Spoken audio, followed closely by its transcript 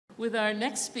with our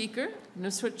next speaker,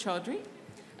 Nusrat Chowdhury,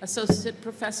 Associate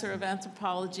Professor of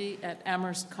Anthropology at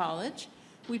Amherst College.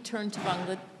 We turn to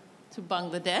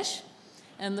Bangladesh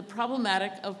and the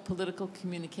problematic of political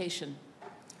communication.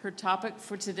 Her topic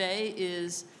for today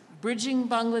is Bridging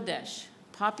Bangladesh,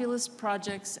 Populist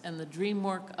Projects and the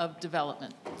Dreamwork of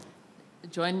Development.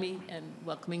 Join me in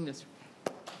welcoming Nusrat.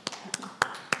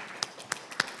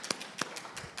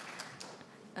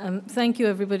 Thank you,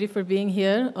 everybody, for being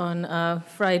here on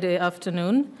Friday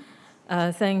afternoon.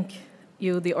 Thank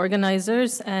you, the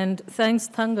organizers, and thanks,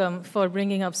 Thangam, for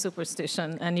bringing up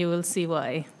superstition, and you will see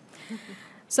why.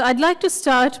 So I'd like to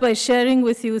start by sharing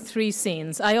with you 3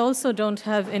 scenes. I also don't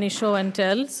have any show and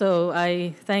tell, so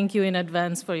I thank you in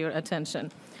advance for your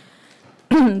attention.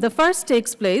 The first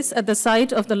takes place at the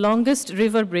site of the longest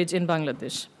river bridge in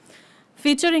Bangladesh.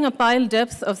 Featuring a pile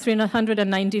depth of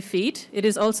 390 feet, it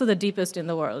is also the deepest in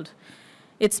the world.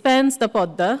 It spans the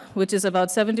Podda, which is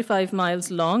about 75 miles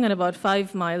long and about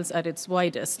 5 miles at its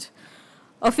widest.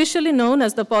 Officially known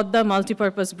as the Podda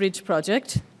Multipurpose Bridge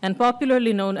Project and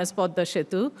popularly known as Podda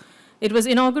Setu, it was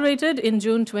inaugurated in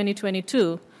June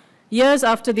 2022, years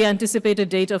after the anticipated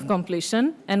date of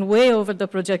completion and way over the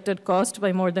projected cost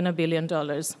by more than $1 billion.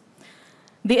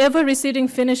 The ever-receding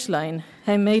finish line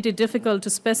has made it difficult to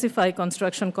specify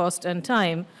construction cost and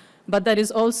time, but that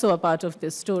is also a part of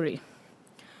this story.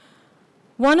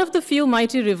 One of the few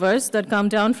mighty rivers that come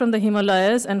down from the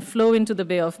Himalayas and flow into the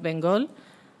Bay of Bengal,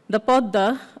 the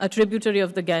Podda, a tributary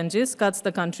of the Ganges, cuts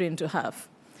the country into half.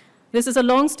 This is a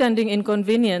long-standing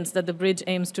inconvenience that the bridge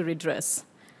aims to redress.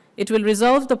 It will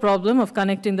resolve the problem of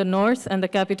connecting the north and the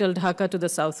capital Dhaka to the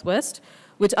southwest,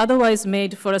 which otherwise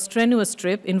made for a strenuous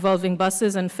trip involving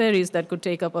buses and ferries that could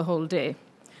take up a whole day.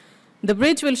 The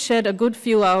bridge will shed a good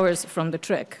few hours from the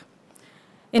trek.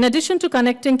 In addition to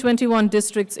connecting 21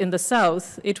 districts in the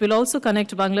south, it will also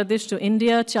connect Bangladesh to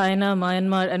India, China,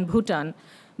 Myanmar, and Bhutan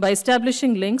by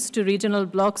establishing links to regional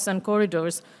blocks and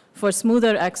corridors for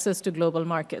smoother access to global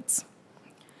markets.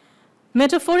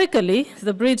 Metaphorically,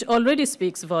 the bridge already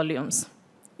speaks volumes.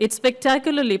 It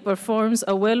spectacularly performs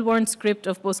a well-worn script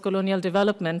of post-colonial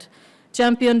development,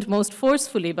 championed most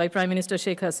forcefully by Prime Minister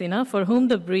Sheikh Hasina, for whom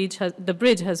the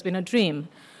bridge has been a dream,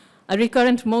 a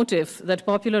recurrent motif that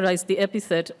popularized the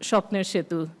epithet Shopner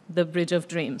Setu, the Bridge of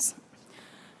Dreams.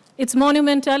 Its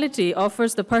monumentality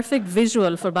offers the perfect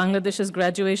visual for Bangladesh's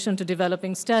graduation to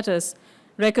developing status,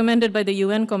 recommended by the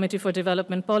UN Committee for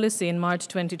Development Policy in March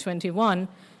 2021,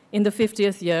 in the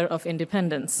 50th year of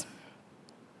independence.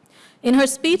 In her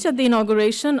speech at the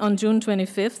inauguration on June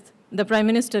 25th, the Prime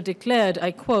Minister declared,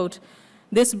 I quote,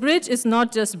 "This bridge is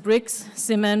not just bricks,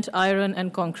 cement, iron,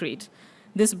 and concrete.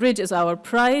 This bridge is our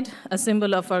pride, a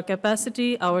symbol of our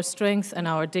capacity, our strength, and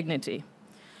our dignity."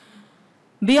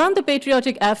 Beyond the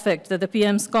patriotic affect that the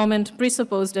PM's comment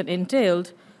presupposed and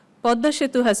entailed, Podda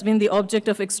Setu has been the object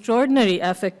of extraordinary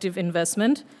affective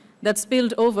investment that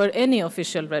spilled over any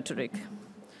official rhetoric.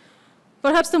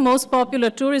 Perhaps the most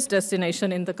popular tourist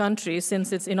destination in the country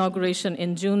since its inauguration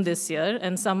in June this year,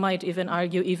 and some might even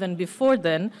argue even before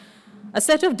then, a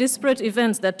set of disparate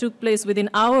events that took place within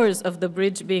hours of the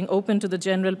bridge being open to the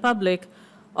general public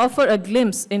offer a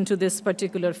glimpse into this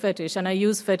particular fetish, and I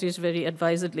use fetish very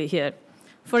advisedly here.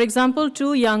 For example,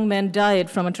 2 young men died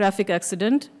from a traffic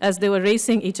accident as they were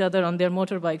racing each other on their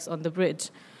motorbikes on the bridge.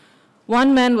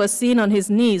 One man was seen on his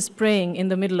knees praying in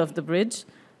the middle of the bridge.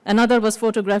 Another was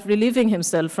photographed relieving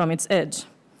himself from its edge.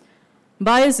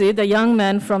 Bayezid, the young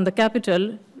man from the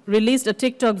capital, released a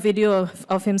TikTok video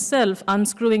of himself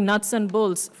unscrewing nuts and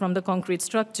bolts from the concrete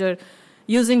structure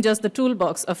using just the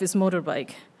toolbox of his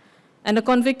motorbike. And a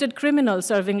convicted criminal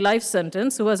serving life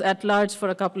sentence, who was at large for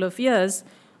a couple of years,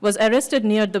 was arrested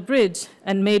near the bridge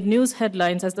and made news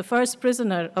headlines as the first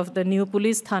prisoner of the new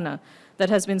police thana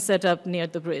that has been set up near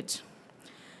the bridge.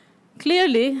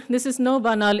 Clearly, this is no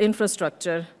banal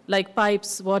infrastructure like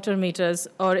pipes, water meters,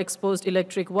 or exposed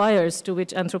electric wires to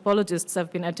which anthropologists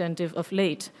have been attentive of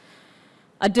late.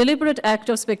 A deliberate act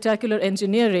of spectacular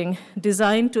engineering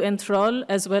designed to enthrall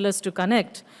as well as to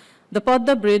connect, the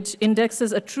Podda Bridge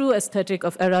indexes a true aesthetic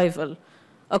of arrival,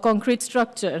 a concrete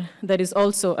structure that is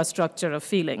also a structure of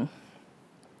feeling.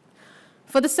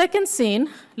 For the second scene,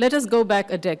 let us go back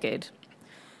a decade.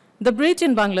 The bridge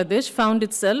in Bangladesh found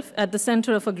itself at the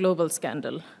center of a global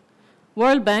scandal.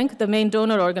 World Bank, the main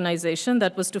donor organization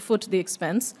that was to foot the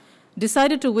expense,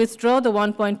 decided to withdraw the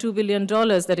 $1.2 billion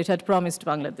that it had promised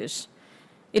Bangladesh.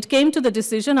 It came to the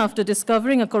decision after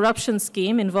discovering a corruption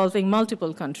scheme involving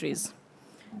multiple countries.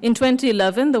 In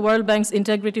 2011, the World Bank's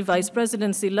Integrity Vice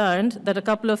Presidency learned that a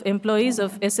couple of employees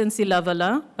of SNC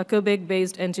Lavalin, a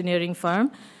Quebec-based engineering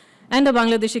firm, and a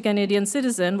Bangladeshi Canadian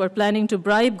citizen were planning to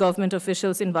bribe government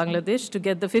officials in Bangladesh to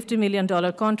get the $50 million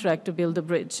contract to build the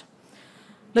bridge.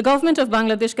 The government of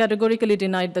Bangladesh categorically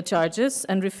denied the charges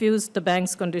and refused the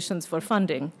bank's conditions for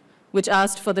funding, which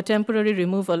asked for the temporary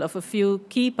removal of a few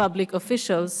key public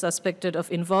officials suspected of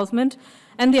involvement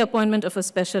and the appointment of a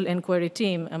special inquiry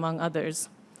team, among others.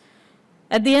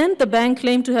 At the end, the bank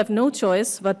claimed to have no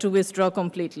choice but to withdraw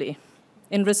completely.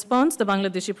 In response, the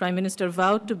Bangladeshi Prime Minister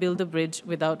vowed to build the bridge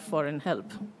without foreign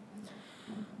help.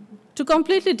 To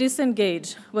completely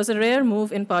disengage was a rare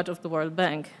move in part of the World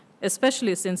Bank,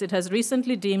 especially since it has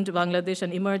recently deemed Bangladesh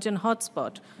an emergent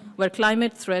hotspot where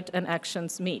climate threat and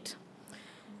actions meet.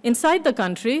 Inside the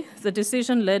country, the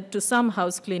decision led to some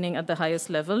house cleaning at the highest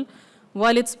level,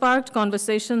 while it sparked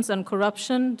conversations on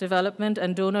corruption, development,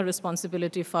 and donor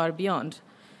responsibility far beyond.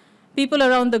 People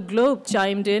around the globe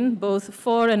chimed in both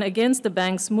for and against the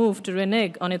bank's move to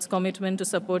renege on its commitment to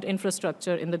support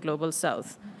infrastructure in the global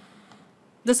south.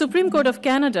 The Supreme Court of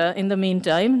Canada, in the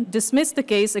meantime, dismissed the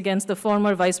case against the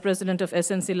former vice president of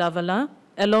SNC Lavalin,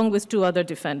 along with 2 other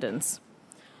defendants.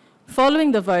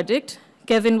 Following the verdict,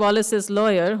 Kevin Wallace's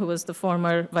lawyer, who was the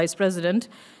former vice president,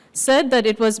 said that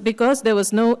it was because there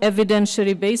was no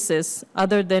evidentiary basis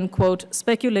other than, quote,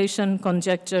 speculation,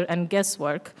 conjecture, and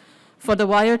guesswork for the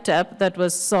wiretap that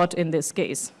was sought in this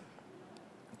case.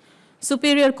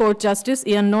 Superior Court Justice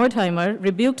Ian Nordheimer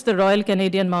rebuked the Royal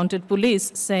Canadian Mounted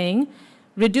Police, saying,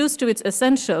 reduced to its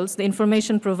essentials, the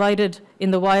information provided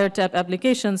in the wiretap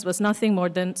applications was nothing more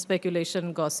than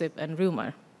speculation, gossip, and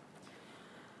rumor.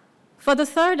 For the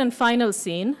third and final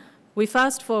scene, we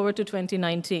fast forward to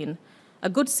 2019, a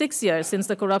good 6 years since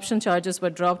the corruption charges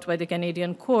were dropped by the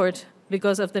Canadian court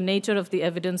because of the nature of the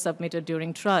evidence submitted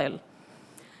during trial.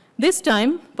 This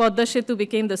time, Podda Setu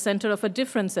became the center of a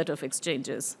different set of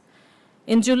exchanges.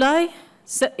 In July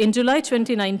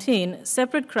 2019,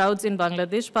 separate crowds in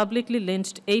Bangladesh publicly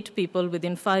lynched 8 people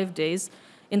within 5 days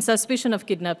in suspicion of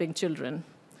kidnapping children.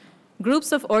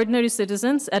 Groups of ordinary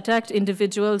citizens attacked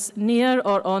individuals near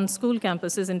or on school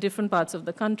campuses in different parts of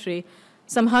the country,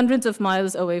 some hundreds of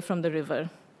miles away from the river.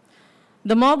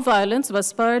 The mob violence was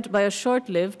spurred by a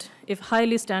short-lived, if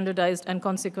highly standardized and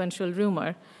consequential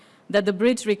rumor that the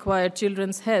bridge required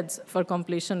children's heads for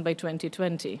completion by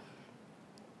 2020.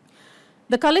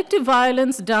 The collective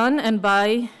violence done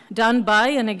by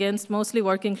and against mostly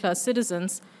working-class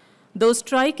citizens, though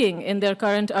striking in their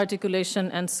current articulation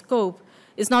and scope,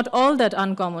 is not all that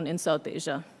uncommon in South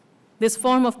Asia. This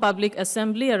form of public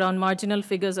assembly around marginal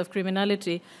figures of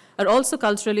criminality are also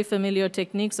culturally familiar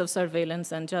techniques of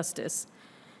surveillance and justice.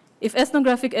 If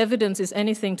ethnographic evidence is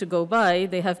anything to go by,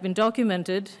 they have been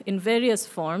documented in various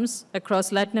forms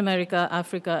across Latin America,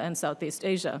 Africa, and Southeast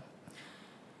Asia.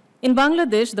 In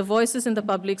Bangladesh, the voices in the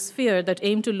public sphere that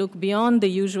aim to look beyond the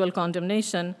usual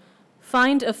condemnation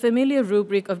find a familiar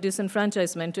rubric of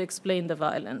disenfranchisement to explain the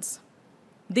violence.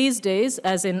 These days,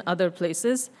 as in other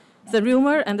places, the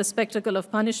rumor and the spectacle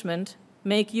of punishment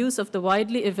make use of the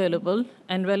widely available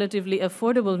and relatively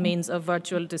affordable means of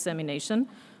virtual dissemination,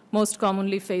 most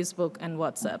commonly Facebook and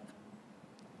WhatsApp.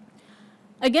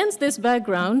 Against this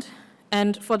background,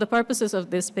 and for the purposes of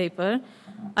this paper,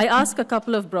 I ask a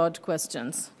couple of broad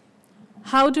questions.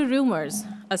 How do rumors,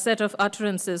 a set of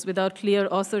utterances without clear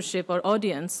authorship or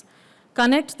audience,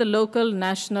 connect the local,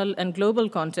 national, and global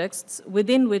contexts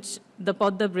within which the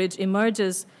Podda Bridge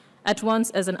emerges at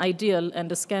once as an ideal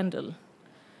and a scandal?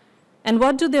 And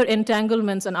what do their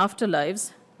entanglements and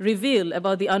afterlives reveal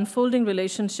about the unfolding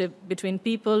relationship between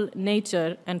people,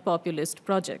 nature, and populist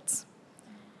projects?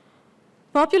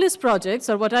 Populist projects,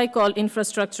 or what I call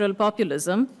infrastructural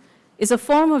populism, is a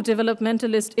form of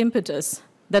developmentalist impetus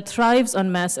that thrives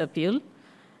on mass appeal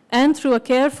and, through a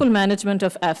careful management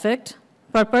of affect,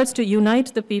 purports to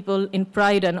unite the people in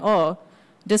pride and awe,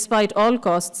 despite all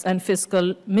costs and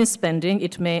fiscal misspending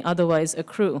it may otherwise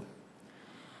accrue.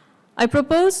 I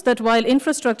propose that while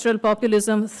infrastructural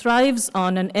populism thrives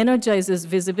on and energizes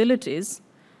visibilities,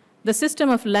 the system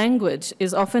of language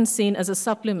is often seen as a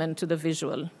supplement to the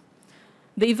visual.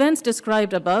 The events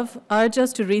described above urge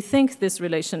us to rethink this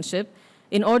relationship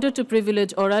in order to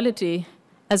privilege orality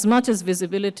as much as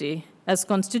visibility as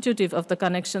constitutive of the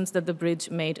connections that the bridge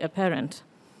made apparent.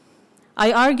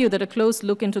 I argue that a close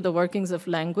look into the workings of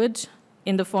language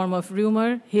in the form of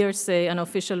rumor, hearsay, and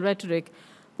official rhetoric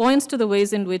points to the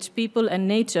ways in which people and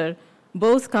nature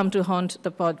both come to haunt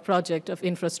the project of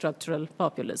infrastructural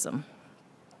populism.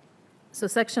 So,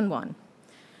 section 1.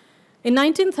 In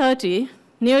 1930,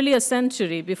 nearly a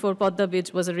century before Podda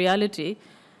Bridge was a reality,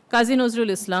 Kazi Nazrul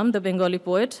Islam, the Bengali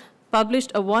poet,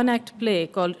 published a one-act play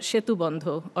called Setu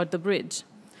Bandho, or The Bridge.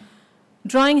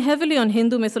 Drawing heavily on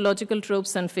Hindu mythological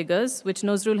tropes and figures, which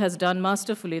Nazrul has done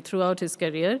masterfully throughout his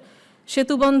career,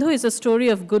 Setubandhu is a story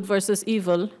of good versus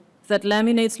evil that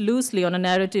laminates loosely on a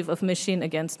narrative of machine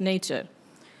against nature.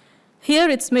 Here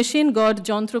it's machine god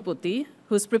Jantrapati,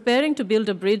 who's preparing to build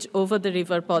a bridge over the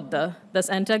river Padda, thus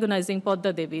antagonizing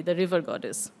Padda Devi, the river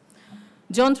goddess.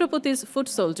 Jantrapati's foot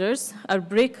soldiers are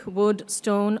brick, wood,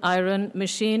 stone, iron,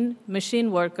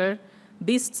 machine worker,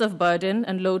 beasts of burden,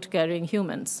 and load-carrying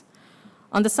humans.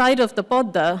 On the side of the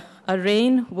Padda are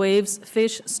rain, waves,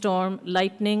 fish, storm,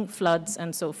 lightning, floods,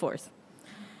 and so forth.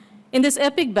 In this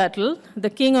epic battle, the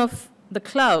king of the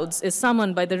clouds is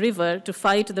summoned by the river to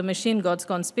fight the machine god's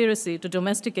conspiracy to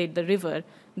domesticate the river,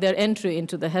 their entry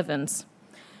into the heavens.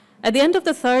 At the end of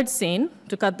the third scene,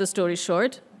 to cut the story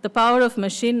short, the power of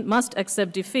machine must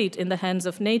accept defeat in the hands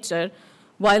of nature,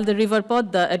 while the river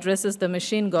Padda addresses the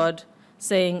machine god,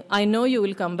 saying, "I know you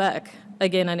will come back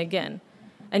again and again,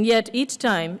 and yet each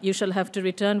time you shall have to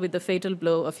return with the fatal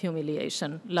blow of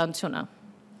humiliation," Lanchona.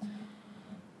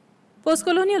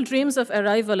 Postcolonial dreams of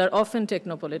arrival are often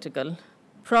technopolitical.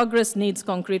 Progress needs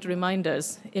concrete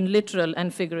reminders in literal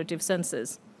and figurative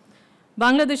senses.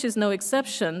 Bangladesh is no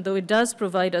exception, though it does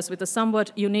provide us with a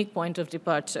somewhat unique point of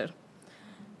departure.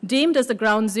 Deemed as the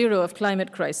ground zero of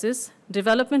climate crisis,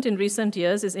 development in recent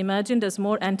years is imagined as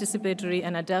more anticipatory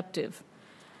and adaptive.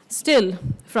 Still,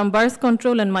 from birth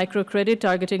control and microcredit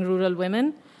targeting rural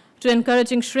women to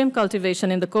encouraging shrimp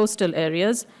cultivation in the coastal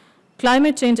areas,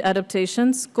 climate change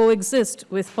adaptations coexist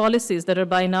with policies that are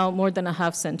by now more than a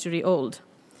half-century old.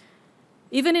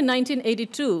 Even in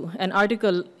 1982, an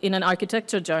article in an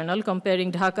architecture journal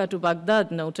comparing Dhaka to Baghdad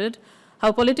noted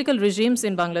how political regimes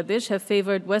in Bangladesh have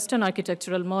favored Western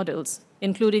architectural models,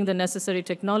 including the necessary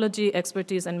technology,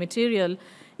 expertise, and material,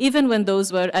 even when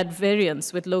those were at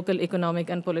variance with local economic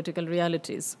and political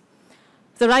realities.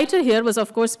 The writer here was,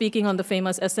 of course, speaking on the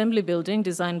famous Assembly building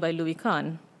designed by Louis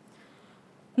Kahn.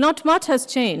 Not much has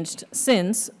changed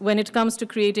since when it comes to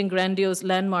creating grandiose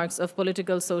landmarks of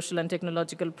political, social, and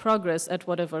technological progress at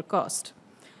whatever cost.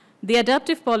 The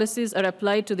adaptive policies are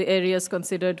applied to the areas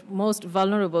considered most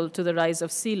vulnerable to the rise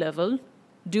of sea level,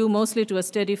 due mostly to a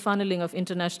steady funneling of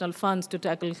international funds to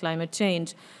tackle climate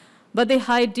change, but they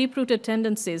hide deep-rooted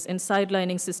tendencies in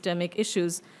sidelining systemic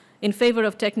issues in favor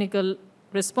of technical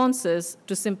responses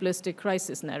to simplistic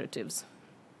crisis narratives.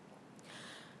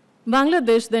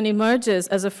 Bangladesh then emerges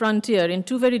as a frontier in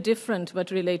two very different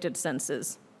but related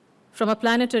senses. From a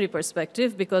planetary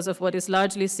perspective, because of what is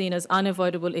largely seen as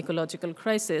unavoidable ecological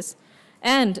crisis,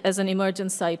 and as an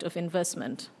emergent site of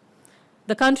investment.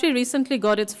 The country recently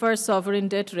got its first sovereign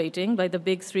debt rating by the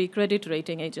big three credit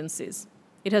rating agencies.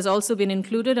 It has also been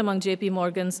included among JP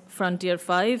Morgan's Frontier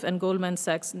 5 and Goldman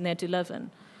Sachs Net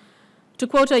 11. To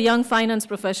quote a young finance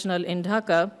professional in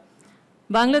Dhaka,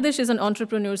 Bangladesh is an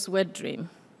entrepreneur's wet dream.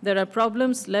 There are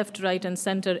problems left, right, and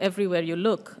center everywhere you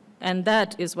look, and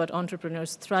that is what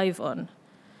entrepreneurs thrive on.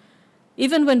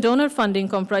 Even when donor funding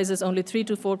comprises only 3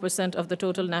 to 4% of the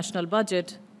total national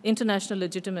budget, international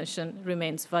legitimation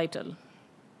remains vital.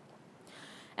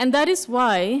 And that is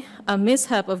why a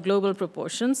mishap of global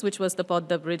proportions, which was the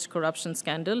Padda Bridge corruption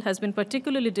scandal, has been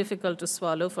particularly difficult to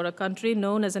swallow for a country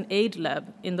known as an aid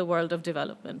lab in the world of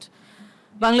development.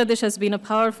 Bangladesh has been a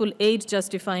powerful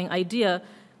aid-justifying idea,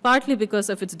 partly because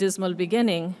of its dismal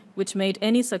beginning, which made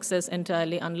any success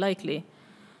entirely unlikely.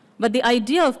 But the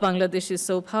idea of Bangladesh is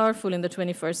so powerful in the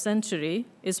 21st century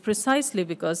is precisely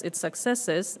because its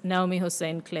successes, Naomi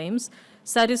Hussein claims,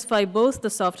 satisfy both the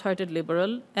soft-hearted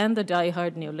liberal and the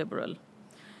die-hard neoliberal.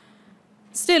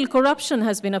 Still, corruption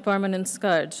has been a permanent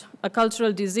scourge, a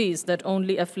cultural disease that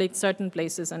only afflicts certain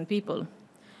places and people.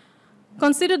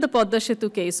 Consider the Padda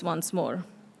Setu case once more.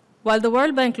 While the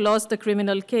World Bank lost the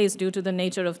criminal case due to the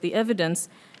nature of the evidence,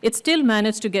 it still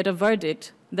managed to get a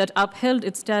verdict that upheld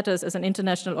its status as an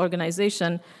international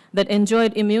organization that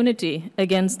enjoyed immunity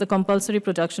against the compulsory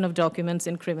production of documents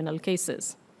in criminal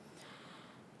cases.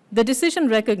 The decision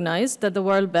recognized that the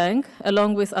World Bank,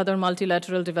 along with other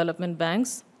multilateral development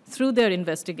banks, through their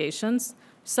investigations,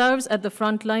 serves at the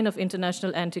front line of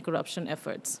international anti-corruption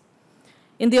efforts.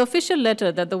 In the official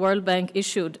letter that the World Bank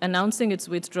issued announcing its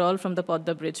withdrawal from the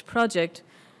Padda Bridge project,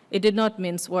 it did not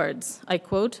mince words. I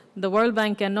quote, "The World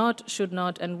Bank cannot, should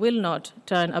not, and will not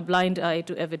turn a blind eye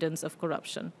to evidence of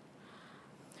corruption."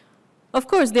 Of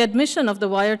course, the admission of the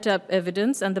wiretap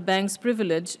evidence and the bank's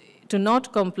privilege to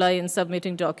not comply in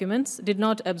submitting documents did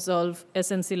not absolve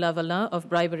SNC Lavalin of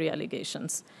bribery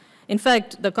allegations. In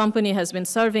fact, the company has been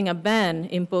serving a ban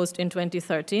imposed in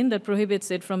 2013 that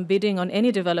prohibits it from bidding on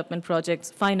any development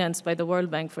projects financed by the World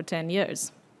Bank for 10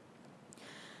 years.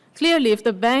 Clearly, if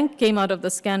the bank came out of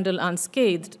the scandal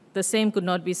unscathed, the same could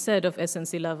not be said of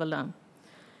SNC Lavalin.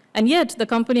 And yet, the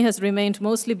company has remained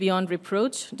mostly beyond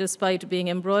reproach, despite being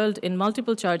embroiled in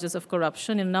multiple charges of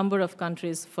corruption in a number of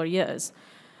countries for years.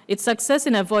 Its success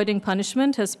in avoiding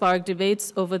punishment has sparked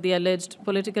debates over the alleged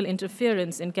political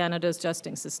interference in Canada's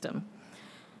justice system.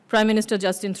 Prime Minister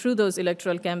Justin Trudeau's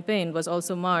electoral campaign was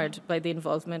also marred by the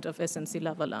involvement of SNC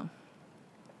Lavalin.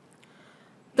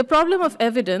 The problem of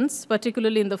evidence,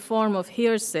 particularly in the form of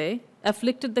hearsay,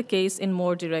 afflicted the case in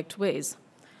more direct ways.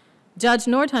 Judge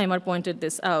Nordheimer pointed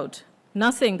this out.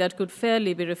 Nothing that could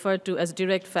fairly be referred to as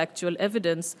direct factual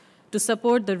evidence to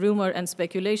support the rumor and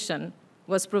speculation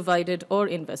was provided or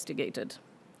investigated.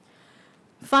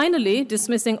 Finally,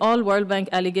 dismissing all World Bank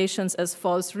allegations as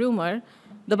false rumor,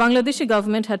 the Bangladeshi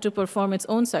government had to perform its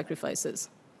own sacrifices.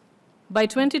 By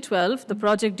 2012, the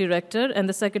project director and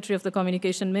the secretary of the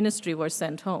Communication Ministry were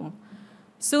sent home.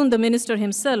 Soon, the minister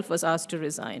himself was asked to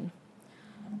resign.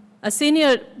 A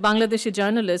senior Bangladeshi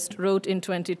journalist wrote in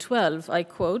 2012, I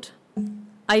quote,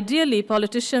 "Ideally,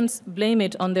 politicians blame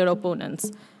it on their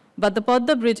opponents, but the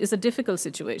Podda Bridge is a difficult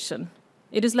situation.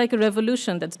 It is like a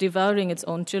revolution that's devouring its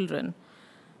own children.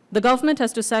 The government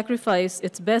has to sacrifice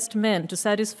its best men to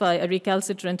satisfy a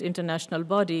recalcitrant international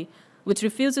body which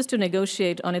refuses to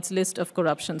negotiate on its list of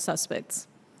corruption suspects.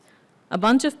 A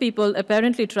bunch of people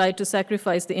apparently tried to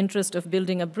sacrifice the interest of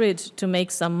building a bridge to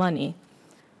make some money.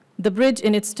 The bridge,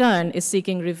 in its turn, is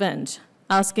seeking revenge,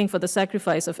 asking for the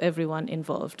sacrifice of everyone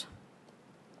involved."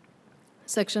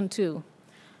 Section 2.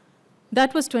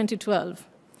 That was 2012.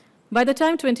 By the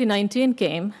time 2019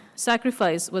 came,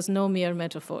 sacrifice was no mere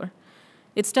metaphor.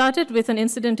 It started with an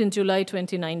incident in July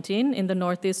 2019 in the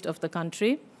northeast of the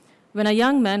country, when a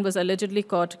young man was allegedly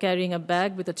caught carrying a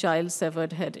bag with a child's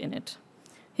severed head in it.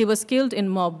 He was killed in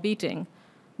mob beating,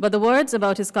 but the words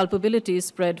about his culpability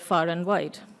spread far and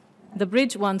wide. "The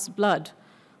bridge wants blood"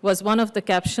 was one of the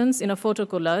captions in a photo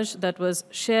collage that was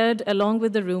shared along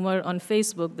with the rumor on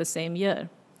Facebook the same year.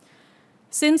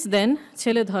 Since then,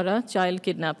 Chele Dhara, child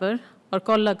kidnapper, or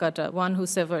Kolla Kata, one who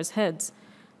severs heads,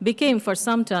 became for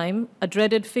some time a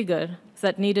dreaded figure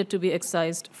that needed to be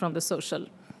excised from the social.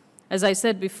 As I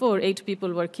said before, 8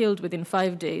 people were killed within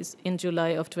 5 days in July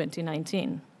of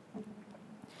 2019.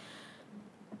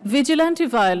 Vigilante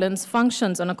violence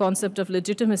functions on a concept of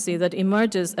legitimacy that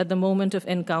emerges at the moment of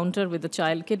encounter with the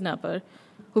child kidnapper,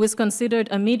 who is considered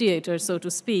a mediator, so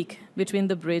to speak, between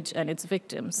the bridge and its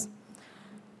victims.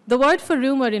 The word for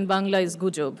rumor in Bangla is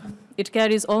gujob. It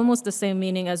carries almost the same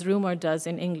meaning as rumor does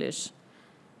in English.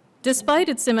 Despite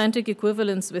its semantic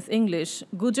equivalence with English,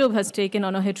 gujob has taken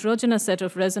on a heterogeneous set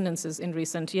of resonances in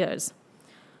recent years.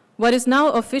 What is now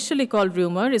officially called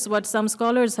rumor is what some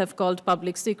scholars have called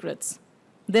public secrets.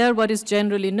 They are what is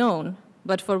generally known,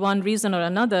 but for one reason or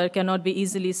another cannot be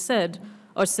easily said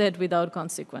or said without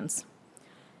consequence.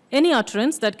 Any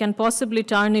utterance that can possibly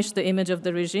tarnish the image of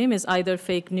the regime is either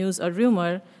fake news or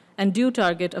rumor and due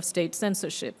target of state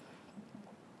censorship.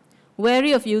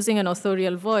 Wary of using an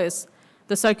authorial voice,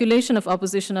 the circulation of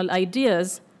oppositional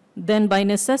ideas then by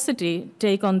necessity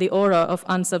take on the aura of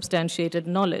unsubstantiated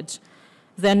knowledge,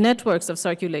 their networks of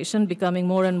circulation becoming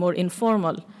more and more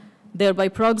informal, thereby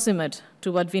proximate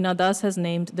to what Veena Das has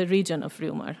named the region of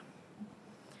rumor.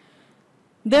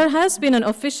 There has been an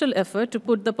official effort to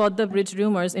put the Podda Bridge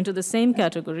rumors into the same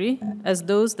category as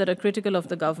those that are critical of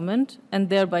the government and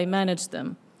thereby manage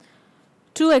them.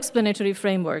 2 explanatory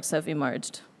frameworks have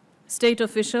emerged. State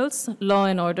officials, law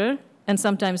and order, and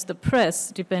sometimes the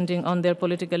press, depending on their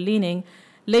political leaning,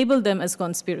 label them as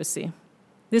conspiracy.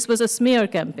 This was a smear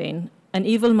campaign. An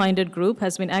evil-minded group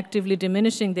has been actively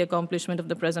diminishing the accomplishment of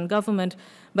the present government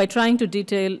by trying to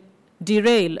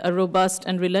derail a robust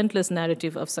and relentless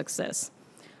narrative of success.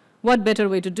 What better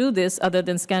way to do this other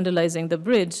than scandalizing the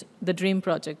bridge, the dream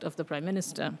project of the Prime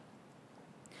Minister?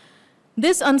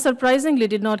 This, unsurprisingly,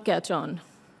 did not catch on.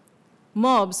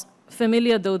 Mobs,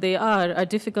 familiar though they are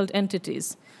difficult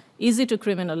entities, easy to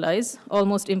criminalize,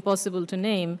 almost impossible to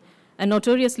name, and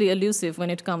notoriously elusive when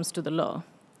it comes to the law.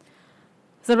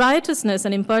 The riotousness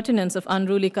and impertinence of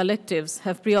unruly collectives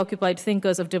have preoccupied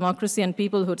thinkers of democracy and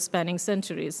peoplehood spanning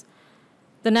centuries.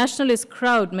 The nationalist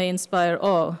crowd may inspire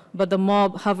awe, but the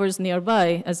mob hovers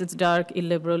nearby as its dark,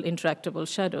 illiberal, intractable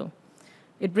shadow.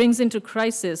 It brings into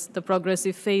crisis the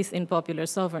progressive faith in popular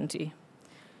sovereignty.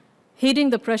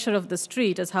 Heeding the pressure of the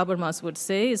street, as Habermas would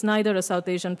say, is neither a South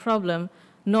Asian problem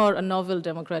nor a novel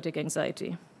democratic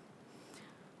anxiety.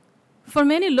 For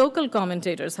many local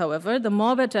commentators, however, the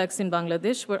mob attacks in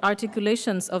Bangladesh were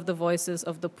articulations of the voices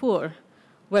of the poor,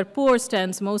 where poor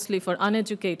stands mostly for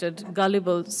uneducated,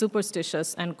 gullible,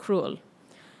 superstitious, and cruel.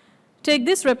 Take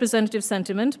this representative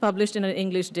sentiment published in an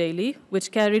English daily,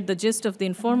 which carried the gist of the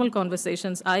informal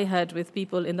conversations I had with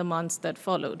people in the months that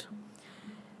followed.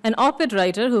 An op-ed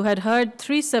writer who had heard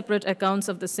 3 separate accounts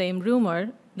of the same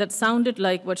rumor that sounded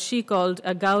like what she called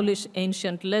a Gaulish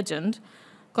ancient legend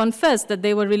confessed that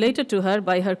they were related to her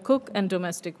by her cook and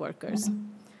domestic workers.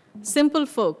 Simple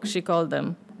folk, she called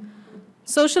them.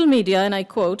 Social media, and I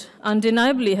quote,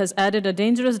 undeniably has added a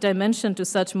dangerous dimension to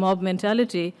such mob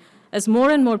mentality as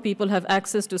more and more people have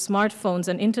access to smartphones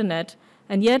and internet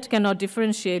and yet cannot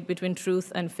differentiate between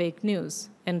truth and fake news,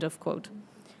 end of quote.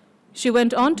 She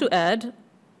went on to add,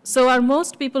 so are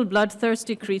most people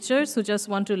bloodthirsty creatures who just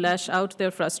want to lash out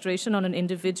their frustration on an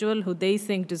individual who they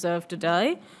think deserve to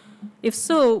die? If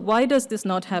so, why does this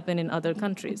not happen in other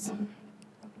countries?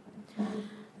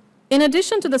 In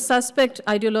addition to the suspect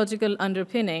ideological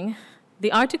underpinning,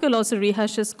 the article also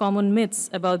rehashes common myths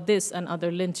about this and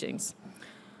other lynchings.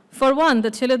 For one,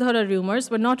 the Cheledhara rumors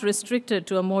were not restricted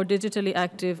to a more digitally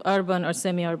active urban or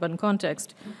semi-urban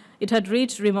context. It had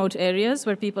reached remote areas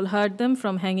where people heard them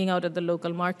from hanging out at the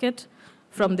local market,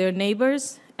 from their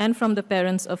neighbors, and from the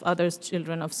parents of others'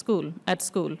 children at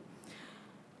school.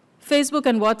 Facebook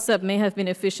and WhatsApp may have been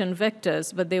efficient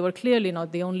vectors, but they were clearly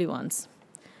not the only ones.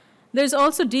 There's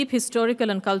also deep historical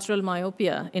and cultural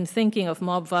myopia in thinking of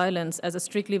mob violence as a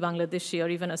strictly Bangladeshi or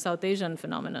even a South Asian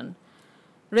phenomenon.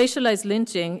 Racialized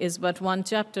lynching is but one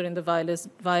chapter in the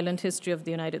violent history of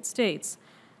the United States,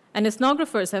 and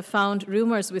ethnographers have found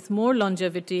rumors with more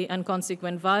longevity and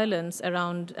consequent violence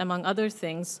around, among other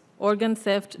things, organ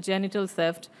theft, genital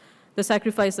theft, the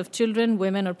sacrifice of children,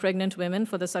 women, or pregnant women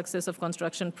for the success of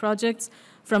construction projects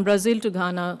from Brazil to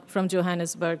Ghana, from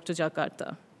Johannesburg to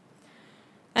Jakarta.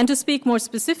 And to speak more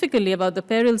specifically about the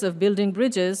perils of building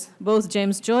bridges, both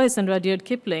James Joyce and Rudyard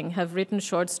Kipling have written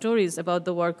short stories about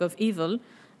the work of evil,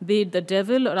 be it the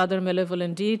devil or other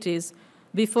malevolent deities,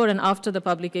 before and after the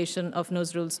publication of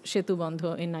Nazrul's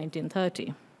Setubandhu in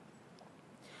 1930.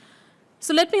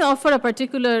 So let me offer a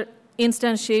particular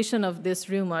instantiation of this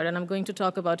rumor, and I'm going to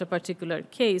talk about a particular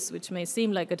case, which may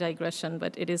seem like a digression,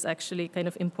 but it is actually kind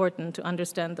of important to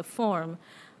understand the form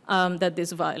that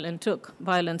this violence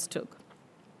took.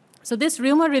 So this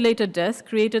rumor-related death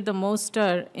created the most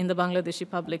stir in the Bangladeshi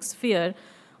public sphere,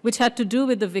 which had to do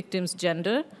with the victim's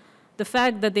gender, the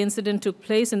fact that the incident took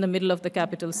place in the middle of the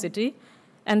capital city,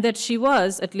 and that she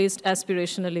was, at least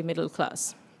aspirationally, middle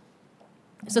class.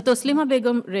 So Taslima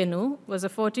Begum Renu was a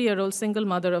 40-year-old single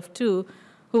mother of 2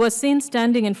 who was seen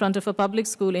standing in front of a public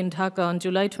school in Dhaka on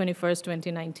July 21st,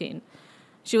 2019.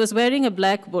 She was wearing a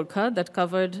black burqa that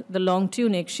covered the long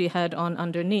tunic she had on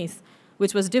underneath,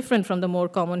 which was different from the more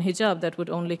common hijab that would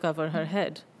only cover her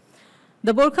head.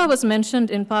 The burqa was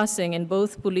mentioned in passing in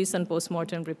both police and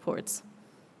post-mortem reports.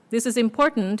 This is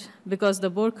important because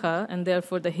the burqa, and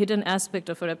therefore the hidden aspect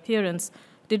of her appearance,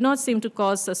 did not seem to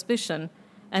cause suspicion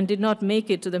and did not make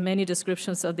it to the many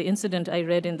descriptions of the incident I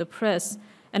read in the press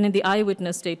and in the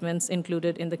eyewitness statements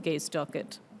included in the case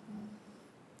docket.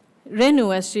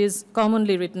 Renu, as she is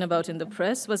commonly written about in the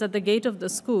press, was at the gate of the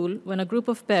school when a group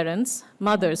of parents,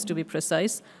 mothers to be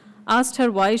precise, asked her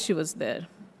why she was there.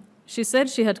 She said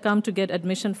she had come to get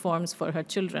admission forms for her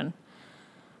children.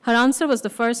 Her answer was the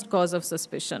first cause of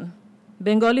suspicion.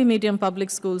 Bengali medium public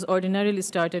schools ordinarily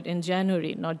started in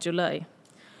January, not July.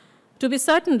 To be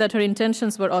certain that her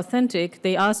intentions were authentic,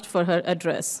 they asked for her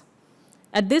address.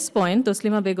 At this point,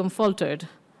 Taslima Begum faltered.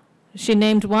 She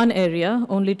named one area,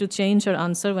 only to change her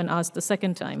answer when asked the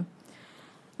second time.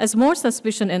 As more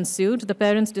suspicion ensued, the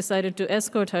parents decided to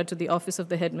escort her to the office of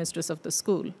the headmistress of the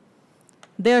school.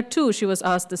 There, too, she was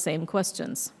asked the same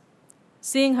questions.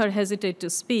 Seeing her hesitate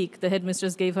to speak, the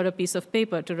headmistress gave her a piece of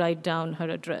paper to write down her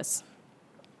address.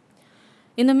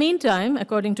 In the meantime,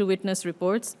 according to witness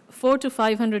reports, 400 to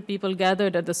 500 people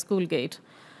gathered at the school gate.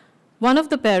 One of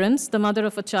the parents, the mother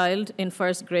of a child in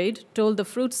first grade, told the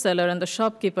fruit seller and the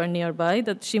shopkeeper nearby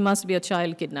that she must be a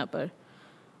child kidnapper.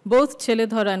 Both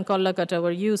Cheledhara and Kollakata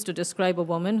were used to describe a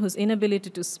woman whose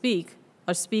inability to speak,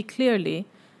 or speak clearly,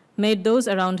 made those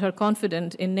around her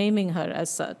confident in naming her as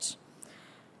such.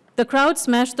 The crowd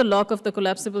smashed the lock of the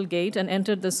collapsible gate and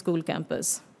entered the school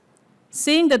campus.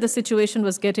 Seeing that the situation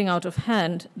was getting out of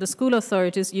hand, the school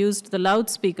authorities used the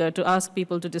loudspeaker to ask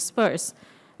people to disperse,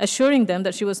 assuring them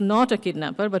that she was not a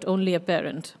kidnapper, but only a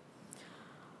parent.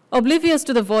 Oblivious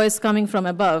to the voice coming from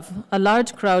above, a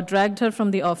large crowd dragged her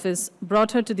from the office,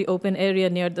 brought her to the open area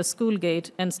near the school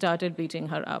gate, and started beating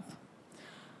her up.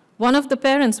 One of the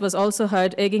parents was also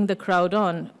heard egging the crowd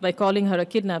on by calling her a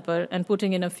kidnapper and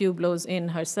putting in a few blows in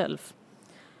herself.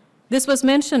 This was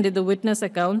mentioned in the witness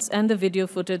accounts and the video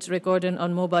footage recorded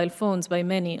on mobile phones by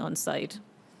many on site.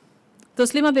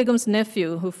 Toslima Begum's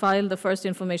nephew, who filed the first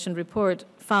information report,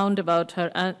 found about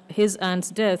his aunt's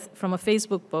death from a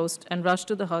Facebook post and rushed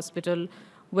to the hospital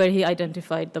where he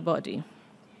identified the body.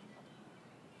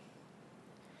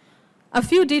 A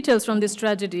few details from this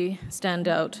tragedy stand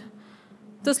out.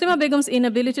 Toslima Begum's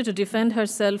inability to defend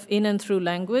herself in and through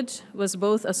language was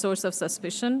both a source of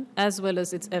suspicion as well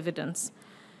as its evidence.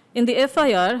 In the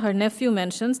FIR, her nephew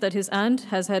mentions that his aunt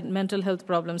has had mental health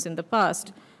problems in the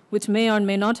past, which may or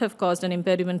may not have caused an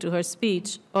impediment to her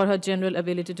speech or her general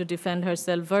ability to defend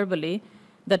herself verbally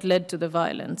that led to the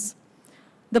violence.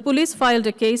 The police filed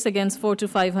a case against 400 to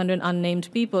 500 unnamed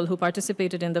people who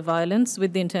participated in the violence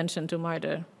with the intention to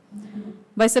murder.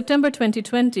 By September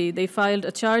 2020, they filed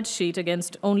a charge sheet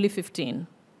against only 15.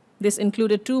 This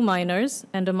included 2 minors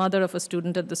and a mother of a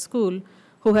student at the school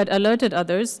who had alerted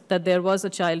others that there was a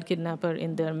child kidnapper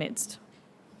in their midst.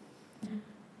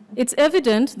 It's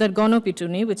evident that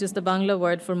gonopituni, which is the Bangla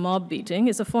word for mob beating,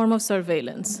 is a form of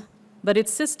surveillance, but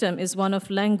its system is one of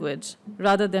language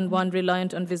rather than one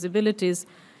reliant on visibilities,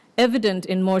 evident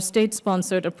in more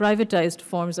state-sponsored or privatized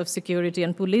forms of security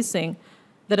and policing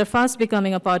that are fast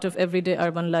becoming a part of everyday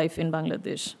urban life in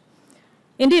Bangladesh.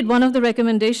 Indeed, one of the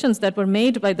recommendations that were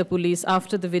made by the police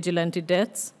after the vigilante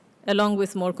deaths, along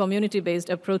with more community-based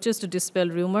approaches to dispel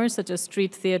rumors such as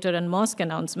street theater and mosque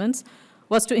announcements,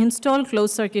 was to install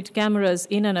closed-circuit cameras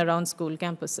in and around school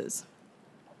campuses.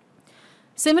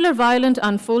 Similar violent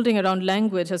unfolding around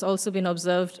language has also been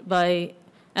observed by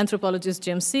anthropologist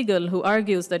Jim Siegel, who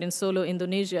argues that in Solo,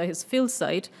 Indonesia, his field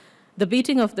site, the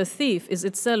beating of the thief is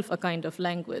itself a kind of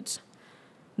language.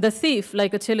 The thief,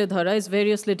 like a Cheledhara, is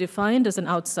variously defined as an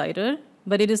outsider,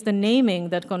 but it is the naming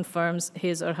that confirms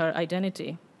his or her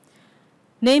identity.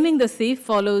 Naming the thief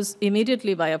follows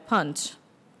immediately by a punch.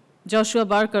 Joshua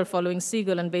Barker, following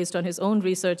Siegel and based on his own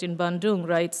research in Bandung,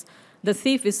 writes, "The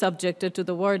thief is subjected to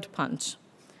the word punch.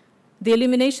 The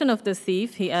elimination of the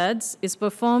thief," he adds, "is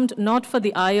performed not for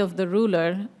the eye of the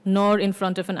ruler, nor in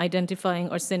front of an identifying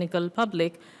or cynical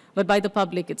public, but by the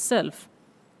public itself.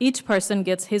 Each person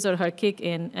gets his or her kick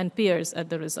in and peers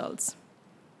at the results."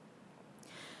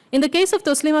 In the case of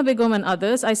Toslima Begum and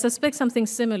others, I suspect something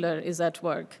similar is at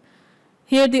work.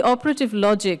 Here, the operative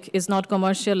logic is not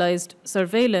commercialized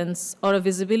surveillance or a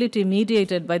visibility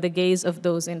mediated by the gaze of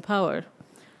those in power.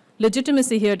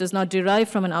 Legitimacy here does not derive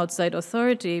from an outside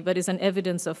authority, but is an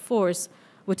evidence of force,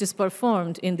 which is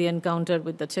performed in the encounter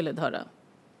with the Cheledhara.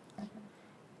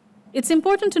 It's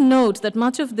important to note that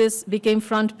much of this became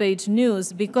front-page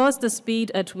news because the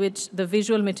speed at which the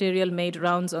visual material made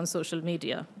rounds on social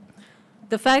media.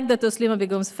 The fact that Toslima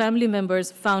Begum's family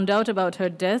members found out about her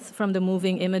death from the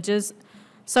moving images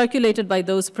circulated by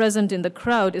those present in the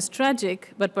crowd is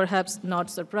tragic, but perhaps not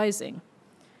surprising.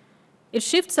 It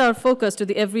shifts our focus to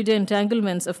the everyday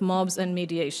entanglements of mobs and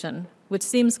mediation, which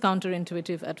seems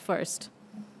counterintuitive at first.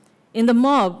 In the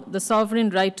mob, the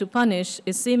sovereign right to punish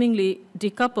is seemingly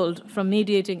decoupled from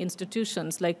mediating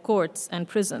institutions like courts and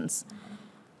prisons.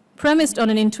 Premised on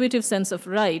an intuitive sense of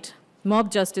right,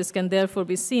 mob justice can therefore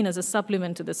be seen as a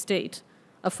supplement to the state,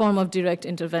 a form of direct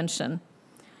intervention.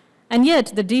 And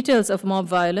yet, the details of mob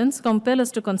violence compel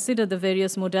us to consider the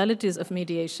various modalities of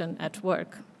mediation at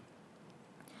work.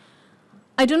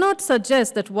 I do not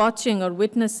suggest that watching or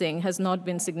witnessing has not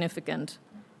been significant.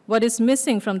 What is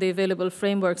missing from the available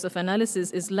frameworks of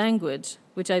analysis is language,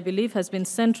 which I believe has been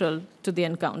central to the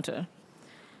encounter.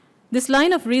 This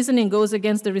line of reasoning goes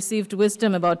against the received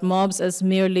wisdom about mobs as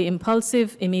merely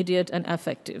impulsive, immediate, and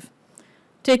affective.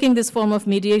 Taking this form of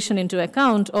mediation into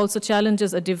account also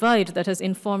challenges a divide that has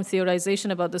informed theorization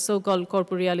about the so-called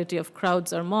corporeality of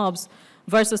crowds or mobs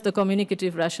versus the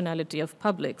communicative rationality of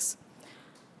publics.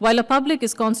 While a public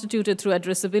is constituted through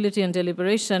addressability and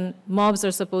deliberation, mobs are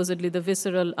supposedly the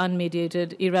visceral,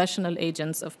 unmediated, irrational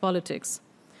agents of politics.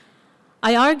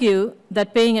 I argue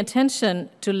that paying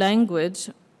attention to language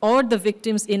or the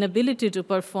victim's inability to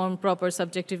perform proper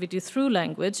subjectivity through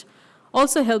language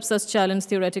also helps us challenge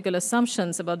theoretical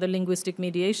assumptions about the linguistic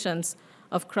mediations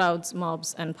of crowds,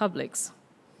 mobs, and publics.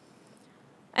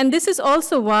 And this is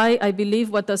also why I believe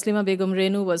what Toslima Begum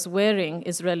Renu was wearing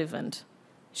is relevant.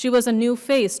 She was a new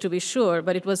face, to be sure,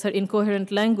 but it was her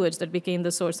incoherent language that became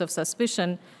the source of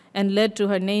suspicion and led to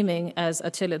her naming as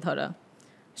a Cheledhara.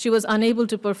 She was unable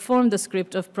to perform the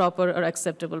script of proper or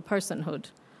acceptable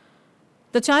personhood.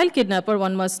 The child kidnapper,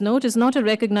 one must note, is not a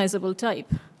recognizable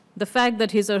type. The fact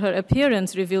that his or her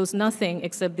appearance reveals nothing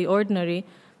except the ordinary,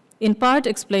 in part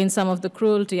explains some of the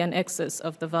cruelty and excess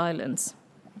of the violence.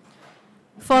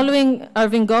 Following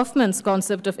Irving Goffman's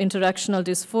concept of interactional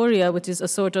dysphoria, which is a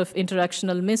sort of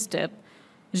interactional misstep,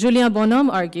 Julien Bonhomme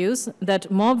argues that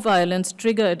mob violence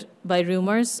triggered by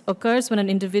rumors occurs when an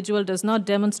individual does not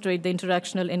demonstrate the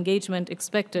interactional engagement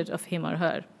expected of him or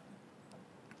her.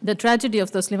 The tragedy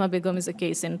of Taslima Begum is a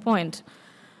case in point.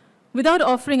 Without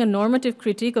offering a normative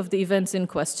critique of the events in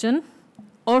question,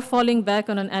 or falling back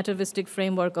on an atavistic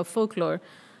framework of folklore,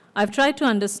 I've tried to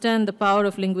understand the power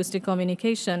of linguistic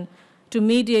communication to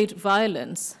mediate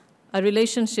violence, a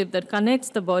relationship that connects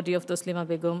the body of Taslima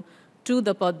Begum to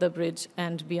the Podda Bridge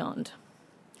and beyond.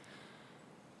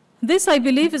 This, I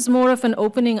believe, is more of an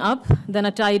opening up than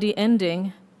a tidy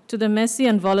ending to the messy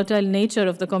and volatile nature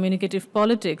of the communicative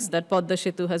politics that Podda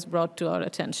Setu has brought to our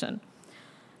attention.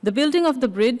 The building of the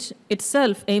bridge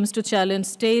itself aims to challenge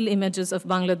stale images of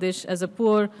Bangladesh as a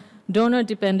poor,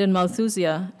 donor-dependent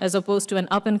Malthusia, as opposed to an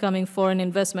up-and-coming foreign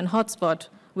investment hotspot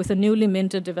with a newly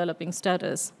minted developing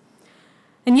status.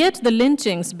 And yet the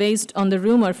lynchings based on the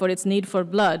rumor for its need for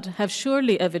blood have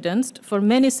surely evidenced, for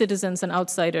many citizens and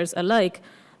outsiders alike,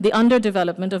 the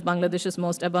underdevelopment of Bangladesh's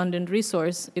most abundant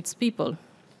resource, its people.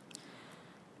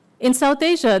 In South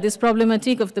Asia, this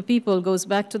problematique of the people goes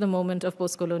back to the moment of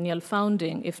post-colonial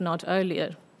founding, if not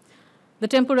earlier. The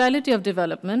temporality of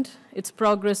development, its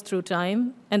progress through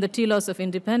time, and the telos of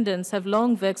independence have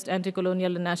long vexed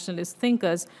anti-colonial and nationalist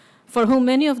thinkers for whom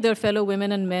many of their fellow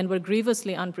women and men were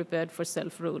grievously unprepared for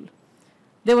self-rule.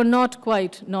 They were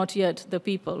not yet, the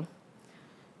people.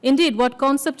 Indeed, what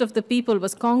concept of the people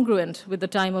was congruent with the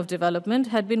time of development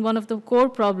had been one of the core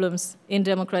problems in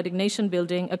democratic nation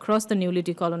building across the newly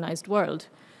decolonized world.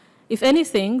 If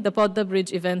anything, the Podda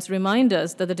Bridge events remind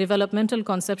us that the developmental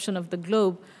conception of the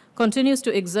globe continues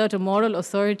to exert a moral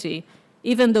authority,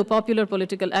 even though popular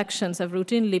political actions have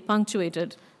routinely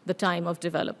punctuated the time of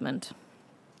development.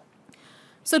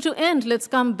 So to end, let's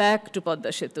come back to Podda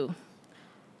Setu.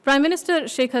 Prime Minister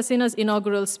Sheikh Hasina's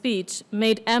inaugural speech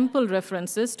made ample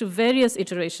references to various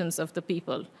iterations of the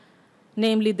people,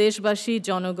 namely Deshbashi,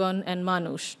 Jonogon, and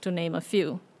Manush, to name a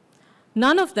few.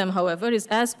 None of them, however, is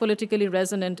as politically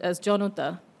resonant as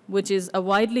Janata, which is a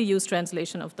widely used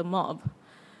translation of the mob.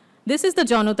 This is the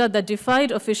Janata that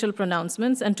defied official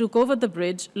pronouncements and took over the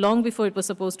bridge long before it was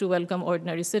supposed to welcome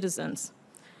ordinary citizens.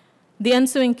 The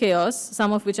ensuing chaos,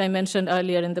 some of which I mentioned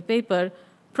earlier in the paper,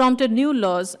 prompted new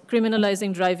laws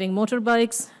criminalizing driving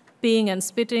motorbikes, peeing and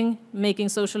spitting, making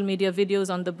social media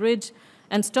videos on the bridge,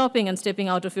 and stopping and stepping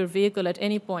out of your vehicle at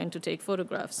any point to take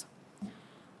photographs.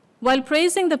 While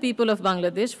praising the people of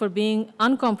Bangladesh for being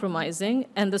uncompromising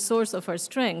and the source of her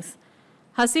strength,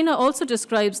 Hasina also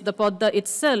describes the Podda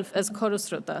itself as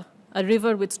Khorosrota, a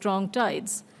river with strong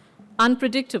tides,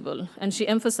 unpredictable, and she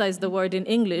emphasized the word in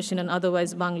English in an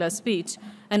otherwise Bangla speech,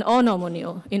 and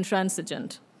anomonio,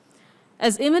 intransigent.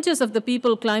 As images of the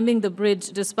people climbing the bridge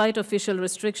despite official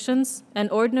restrictions and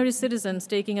ordinary citizens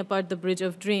taking apart the bridge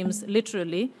of dreams,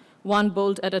 literally, one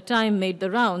bolt at a time, made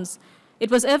the rounds, it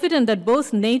was evident that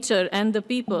both nature and the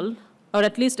people, or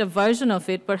at least a version of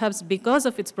it, perhaps because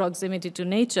of its proximity to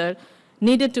nature,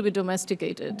 needed to be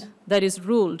domesticated, that is,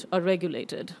 ruled or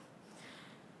regulated.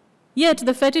 Yet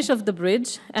the fetish of the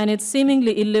bridge and its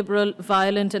seemingly illiberal,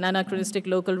 violent, and anachronistic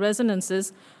local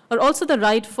resonances are also the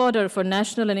right fodder for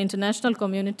national and international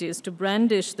communities to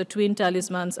brandish the twin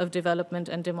talismans of development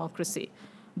and democracy.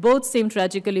 Both seem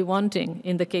tragically wanting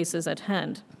in the cases at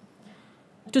hand.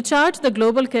 To chart the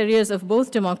global careers of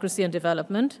both democracy and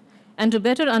development, and to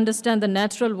better understand the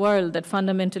natural world that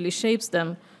fundamentally shapes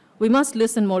them, we must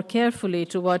listen more carefully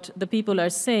to what the people are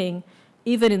saying,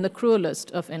 even in the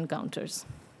cruelest of encounters.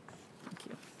 Thank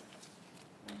you.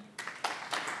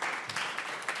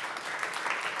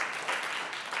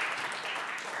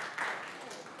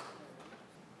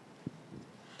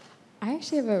 I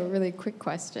actually have a really quick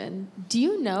question. Do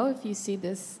you know if you see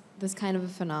this kind of a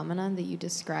phenomenon that you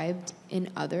described in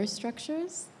other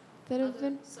structures that have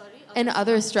been? In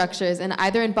other structures, and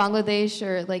either in Bangladesh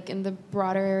or like in the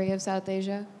broader area of South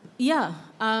Asia? Yeah,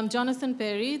 Jonathan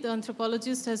Perry, the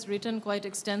anthropologist, has written quite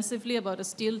extensively about a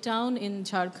steel town in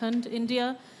Jharkhand,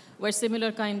 India, where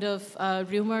similar kind of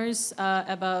rumors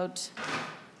about,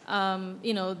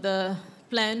 the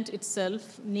plant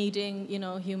itself needing,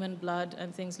 human blood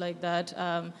and things like that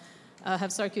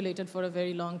have circulated for a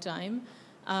very long time.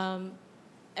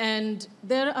 And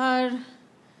there are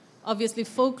obviously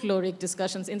folkloric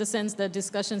discussions in the sense that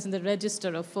discussions in the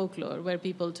register of folklore, where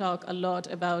people talk a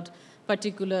lot about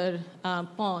particular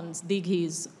ponds,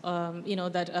 dighis,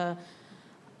 that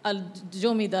a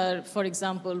jomidar, for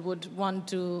example, would want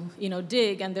to,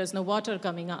 dig, and there's no water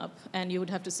coming up, and you would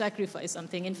have to sacrifice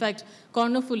something. In fact,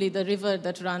 Kornofuli, the river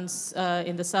that runs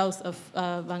in the south of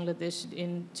Bangladesh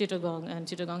in Chittagong and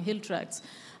Chittagong hill tracts,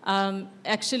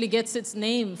 actually gets its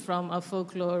name from a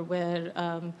folklore where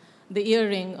the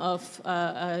earring of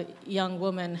a young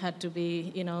woman had to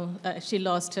be, she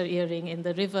lost her earring in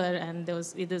the river, and there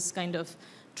was this kind of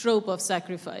trope of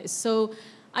sacrifice. So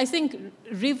I think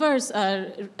rivers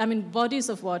bodies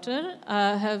of water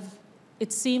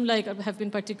it seemed like have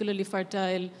been particularly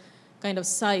fertile kind of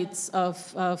sites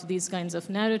of these kinds of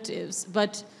narratives.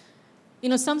 But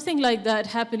something like that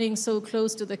happening so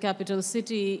close to the capital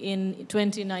city in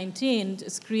 2019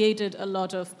 has created a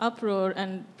lot of uproar,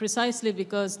 and precisely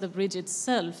because the bridge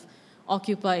itself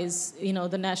occupies,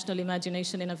 the national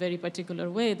imagination in a very particular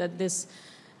way, that this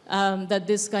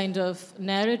kind of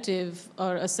narrative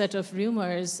or a set of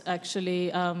rumors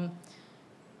actually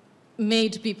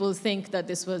made people think that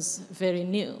this was very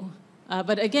new.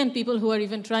 But again, people who are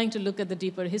even trying to look at the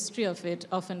deeper history of it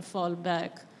often fall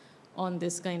back on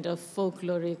this kind of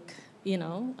folkloric,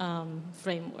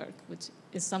 framework, which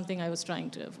is something I was trying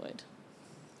to avoid.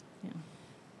 Yeah.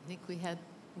 I think we had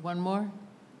one more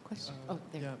question.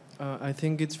 There. Yeah, I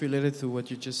think it's related to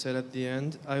what you just said at the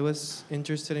end. I was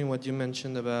interested in what you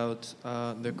mentioned about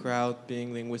the crowd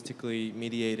being linguistically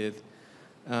mediated,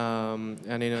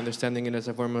 and in understanding it as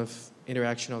a form of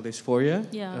interactional dysphoria.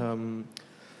 Yeah.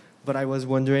 But I was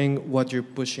wondering what you're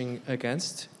pushing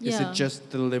against. Yeah. Is it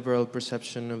just the liberal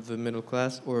perception of the middle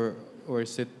class, or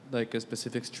is it like a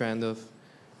specific strand of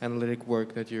analytic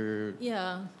work that you're...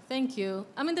 Yeah, thank you.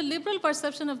 The liberal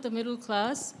perception of the middle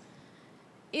class,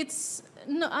 yes,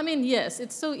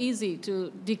 it's so easy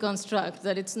to deconstruct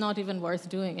that it's not even worth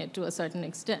doing it to a certain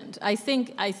extent. I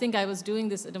think I was doing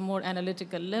this at a more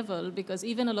analytical level, because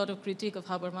even a lot of critique of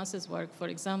Habermas's work, for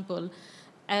example,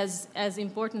 as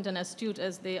important and astute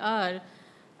as they are,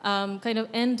 kind of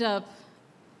end up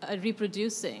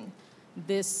reproducing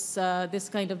this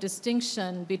kind of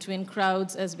distinction between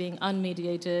crowds as being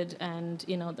unmediated and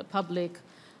the public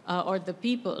or the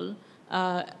people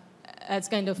as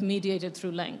kind of mediated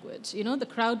through language. The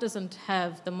crowd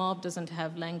the mob doesn't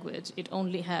have language. It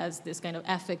only has this kind of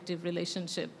affective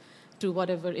relationship to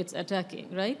whatever it's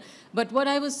attacking, right? But what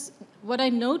I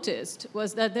noticed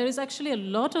was that there is actually a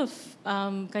lot of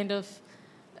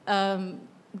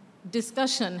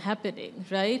discussion happening,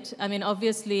 right?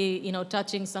 Obviously,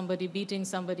 touching somebody, beating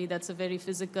somebody, that's a very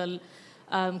physical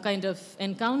kind of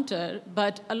encounter,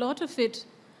 but a lot of it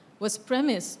was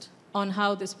premised on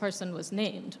how this person was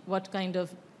named, what kind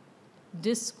of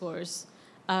discourse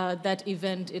that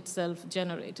event itself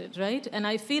generated, right? And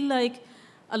I feel like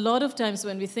a lot of times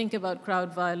when we think about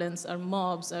crowd violence or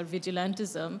mobs or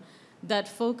vigilantism, that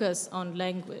focus on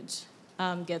language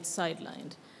gets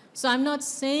sidelined. So I'm not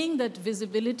saying that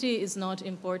visibility is not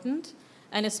important,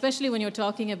 and especially when you're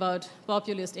talking about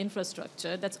populist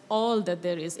infrastructure, that's all that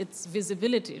there is. It's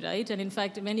visibility, right? And in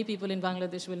fact, many people in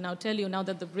Bangladesh will now tell you, now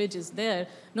that the bridge is there,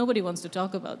 nobody wants to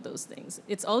talk about those things.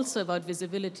 It's also about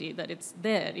visibility, that it's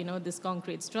there, this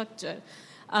concrete structure.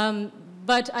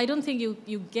 But I don't think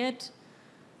you get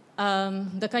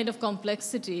the kind of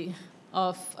complexity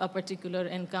of a particular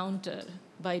encounter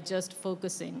by just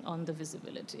focusing on the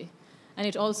visibility. And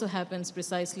it also happens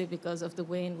precisely because of the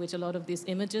way in which a lot of these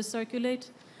images circulate.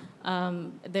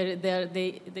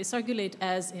 They circulate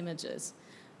as images.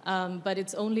 But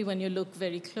it's only when you look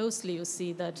very closely you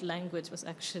see that language was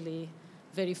actually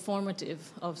very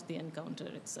formative of the encounter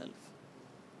itself.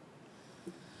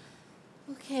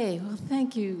 Okay, well,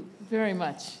 thank you very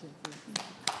much.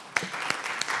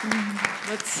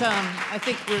 I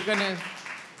think we're going to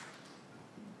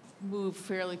move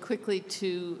fairly quickly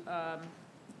to, I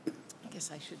guess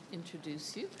I should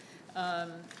introduce you.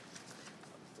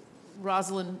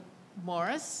 Rosalind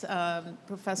Morris,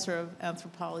 professor of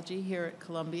anthropology here at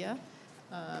Columbia,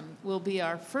 will be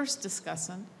our first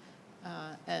discussant,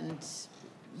 and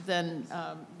then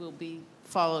will be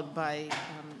followed by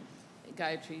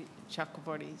Gayatri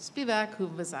Chakravorty Spivak, who,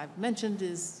 as I've mentioned,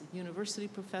 is university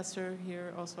professor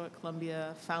here also at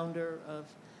Columbia, founder of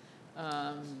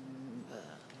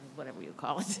whatever you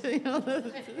call it.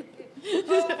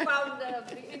 Co-founder of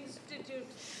the Institute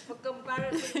for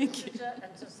Comparative Literature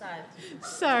and Society.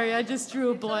 Sorry, I just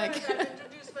drew a blank. Sorry, I've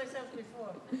introduced myself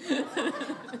before.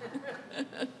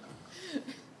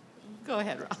 Go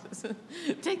ahead, Ross.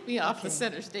 Take me off the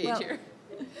center stage here.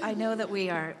 I know that we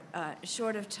are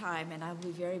short of time, and I will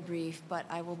be very brief, but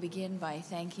I will begin by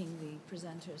thanking the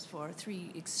presenters for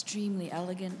 3 extremely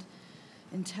elegant,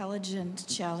 intelligent,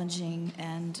 challenging,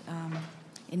 and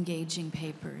engaging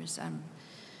papers.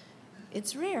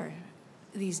 It's rare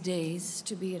these days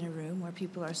to be in a room where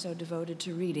people are so devoted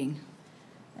to reading,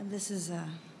 and this is a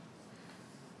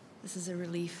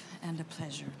relief and a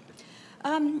pleasure.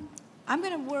 I'm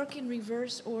going to work in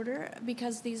reverse order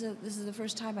because this is the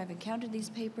first time I've encountered these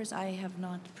papers. I have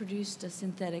not produced a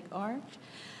synthetic art.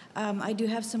 I do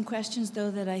have some questions,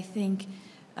 though, that I think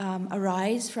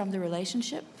arise from the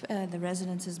relationship, the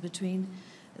resonances between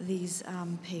these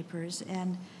papers.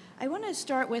 And I want to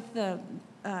start with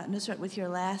Nusrat, with your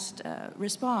last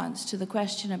response to the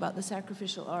question about the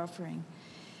sacrificial offering,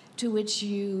 to which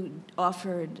you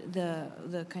offered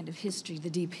the kind of history, the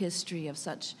deep history of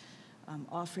such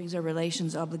offerings or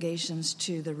relations, obligations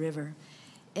to the river.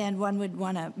 And one would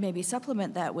want to maybe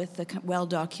supplement that with the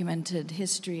well-documented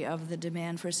history of the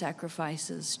demand for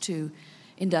sacrifices to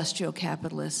industrial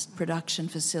capitalist production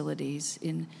facilities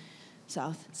in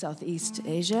Southeast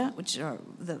Asia, which are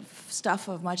the stuff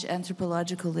of much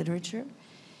anthropological literature.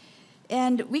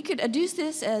 And we could adduce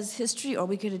this as history, or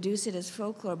we could adduce it as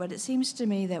folklore, but it seems to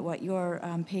me that what your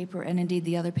paper, and indeed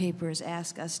the other papers,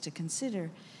 ask us to consider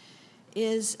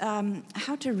is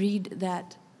how to read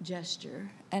that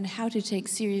gesture and how to take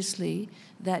seriously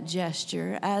that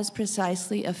gesture as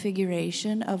precisely a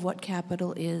figuration of what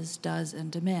capital is, does, and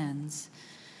demands,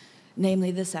 namely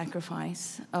the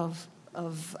sacrifice of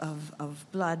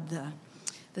blood,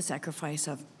 the sacrifice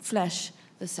of flesh,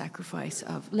 the sacrifice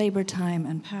of labor time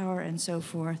and power and so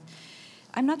forth.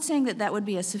 I'm not saying that that would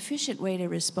be a sufficient way to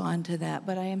respond to that,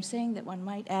 but I am saying that one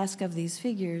might ask of these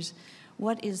figures,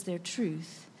 what is their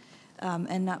truth?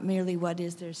 And not merely what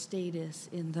is their status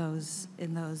in those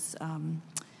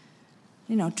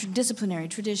disciplinary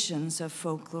traditions of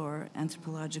folklore,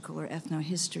 anthropological or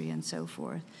ethnohistory, and so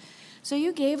forth. So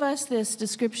you gave us this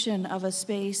description of a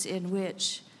space in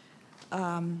which,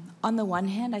 on the one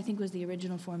hand, I think was the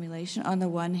original formulation, on the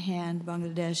one hand,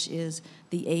 Bangladesh is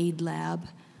the aid lab,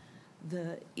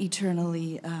 the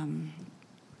eternally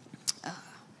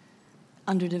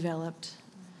underdeveloped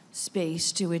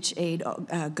space to which aid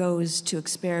goes to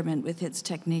experiment with its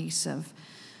techniques of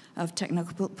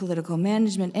technical political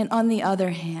management, and on the other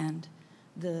hand,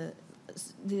 the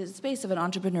space of an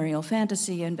entrepreneurial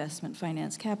fantasy, investment,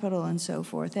 finance, capital, and so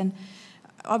forth. And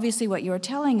obviously what you're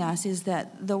telling us is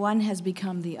that the one has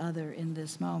become the other in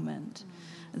this moment,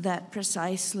 that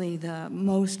precisely the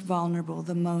most vulnerable,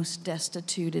 the most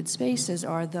destituted spaces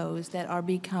are those that are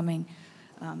becoming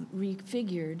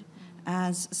refigured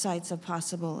as sites of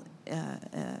possible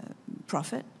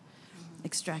profit,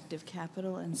 extractive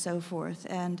capital, and so forth.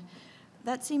 And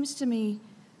that seems to me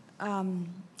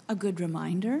a good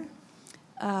reminder.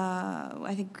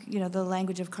 I think, the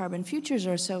language of carbon futures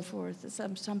or so forth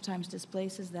sometimes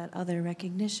displaces that other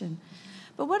recognition.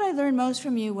 But what I learned most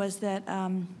from you was that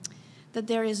that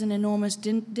there is an enormous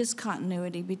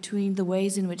discontinuity between the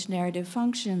ways in which narrative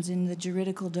functions in the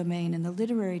juridical domain and the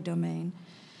literary domain,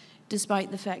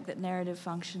 despite the fact that narrative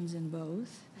functions in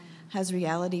both, has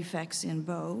reality effects in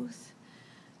both,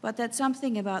 but that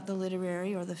something about the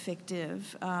literary or the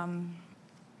fictive,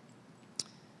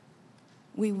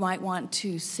 we might want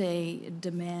to say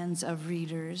demands of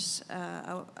readers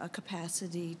a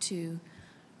capacity to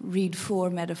read for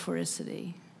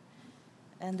metaphoricity,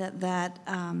 and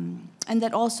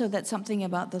that also that something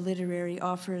about the literary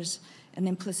offers an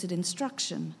implicit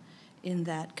instruction in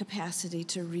that capacity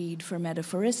to read for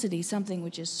metaphoricity, something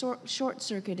which is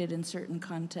short-circuited in certain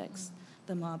contexts,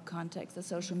 the mob context, the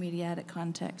social mediatic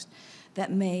context,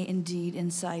 that may indeed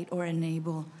incite or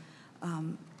enable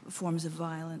forms of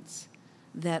violence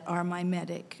that are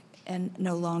mimetic and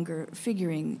no longer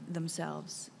figuring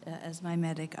themselves as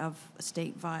mimetic of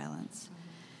state violence.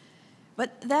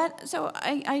 But that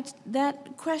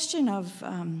question of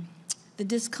the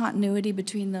discontinuity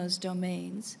between those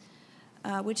domains,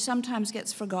 which sometimes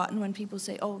gets forgotten when people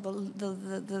say, oh,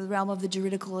 the realm of the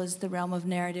juridical is the realm of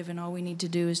narrative, and all we need to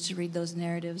do is to read those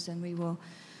narratives and we will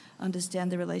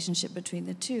understand the relationship between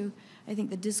the two. I think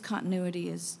the discontinuity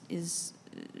is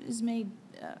made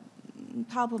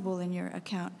palpable in your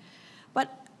account.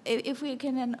 But if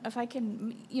I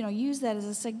can use that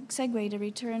as a segue to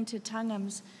return to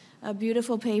Tangham's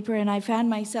beautiful paper, and I found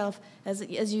myself,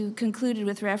 as you concluded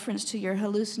with reference to your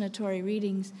hallucinatory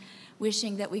readings,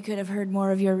 wishing that we could have heard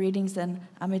more of your readings than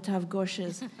Amitav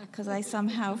Ghosh's, because I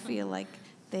somehow feel like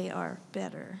they are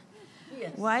better.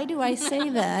 Yes. Why do I say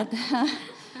that?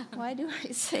 Why do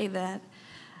I say that?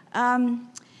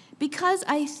 Because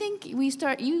I think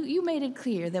you made it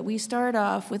clear that we start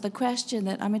off with a question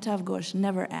that Amitav Ghosh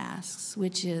never asks,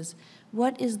 which is,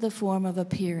 what is the form of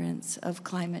appearance of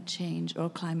climate change or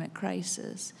climate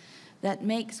crisis that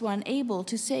makes one able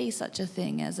to say such a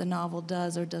thing as a novel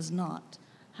does or does not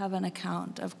have an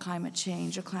account of climate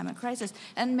change or climate crisis?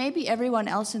 And maybe everyone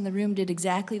else in the room did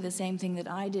exactly the same thing that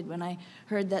I did when I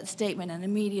heard that statement, and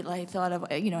immediately I thought of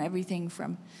everything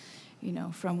from you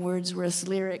know, from Wordsworth's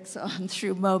lyrics on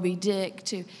through Moby Dick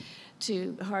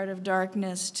to Heart of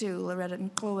Darkness to Loretta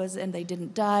and Chloe's And They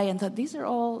Didn't Die, and thought these are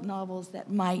all novels that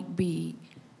might be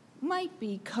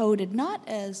coded not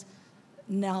as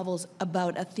novels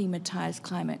about a thematized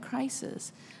climate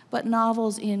crisis, but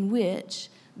novels in which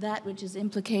that which is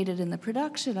implicated in the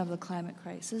production of the climate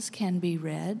crisis can be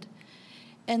read.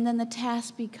 And then the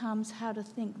task becomes how to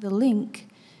think the link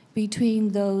between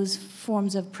those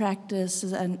forms of practice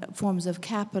and forms of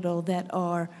capital that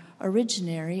are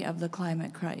originary of the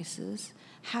climate crisis,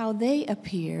 how they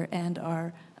appear and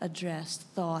are addressed,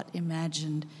 thought,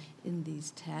 imagined in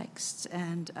these texts.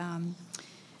 And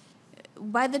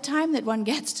by the time that one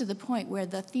gets to the point where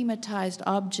the thematized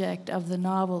object of the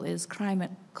novel is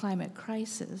climate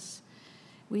crisis,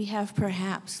 we have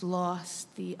perhaps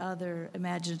lost the other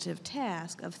imaginative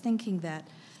task of thinking that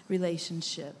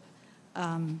relationship,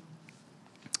 you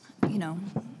know,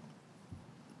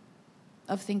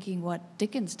 of thinking what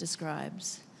Dickens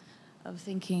describes, of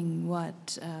thinking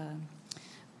what,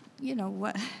 you know,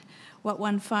 what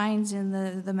one finds in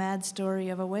the mad story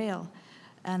of a whale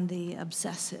and the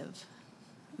obsessive,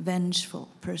 vengeful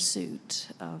pursuit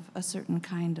of a certain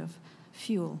kind of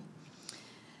fuel.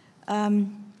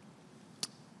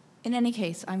 In any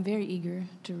case, I'm very eager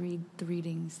to read the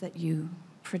readings that you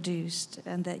produced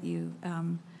and that you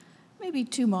maybe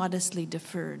too modestly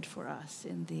deferred for us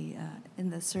in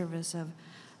the service of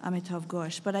Amitav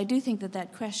Ghosh. But I do think that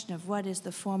that question of what is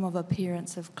the form of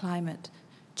appearance of climate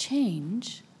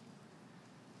change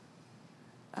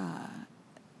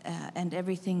and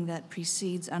everything that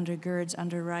precedes, undergirds,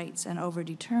 underwrites, and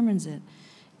overdetermines it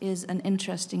is an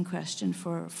interesting question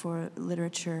for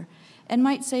literature and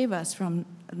might save us from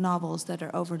novels that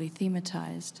are overly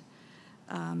thematized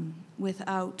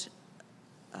without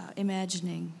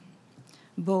imagining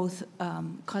both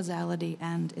causality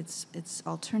and its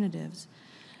alternatives.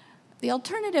 The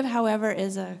alternative, however,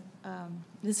 is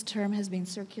this term has been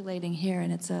circulating here,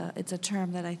 and it's a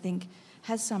term that I think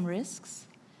has some risks.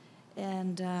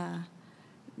 And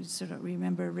you sort of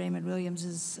remember Raymond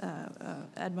Williams's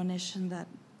admonition that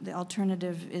the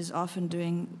alternative is often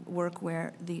doing work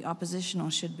where the oppositional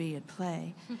should be at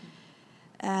play.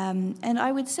 And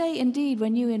I would say, indeed,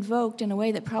 when you invoked, in a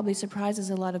way that probably surprises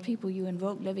a lot of people, you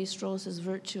invoked Levi-Strauss's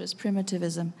virtuous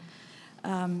primitivism,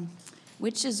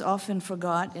 which is often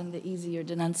forgot in the easier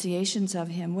denunciations of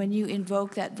him. When you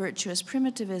invoke that virtuous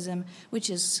primitivism, which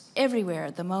is everywhere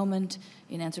at the moment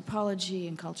in anthropology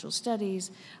and cultural studies,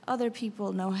 other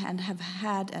people know and have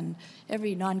had, and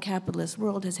every non-capitalist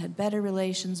world has had better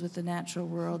relations with the natural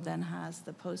world than has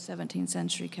the post-17th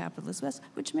century capitalist West,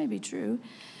 which may be true.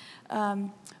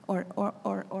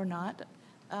 Or not,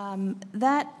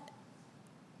 that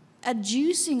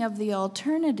adducing of the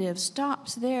alternative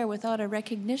stops there without a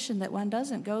recognition that one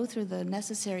doesn't go through the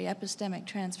necessary epistemic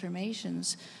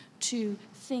transformations to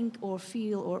think or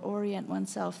feel or orient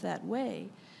oneself that way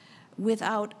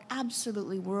without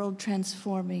absolutely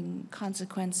world-transforming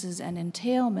consequences and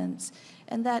entailments.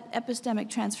 And that epistemic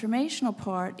transformational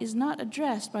part is not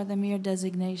addressed by the mere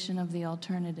designation of the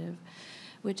alternative,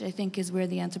 which I think is where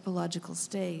the anthropological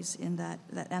stays, in that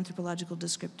anthropological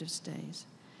descriptive stays.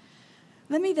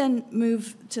 Let me then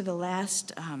move to the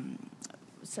last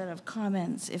set of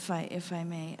comments, if I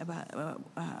may, about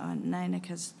on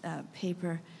Nayanika's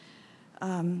paper,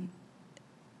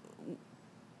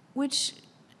 which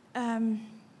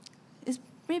is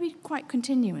maybe quite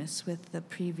continuous with the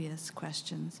previous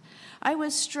questions. I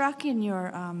was struck in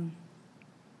your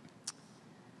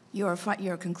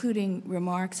concluding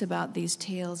remarks about these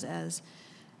tales as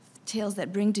tales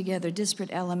that bring together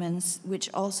disparate elements which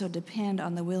also depend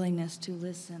on the willingness to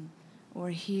listen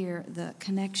or hear the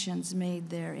connections made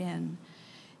therein.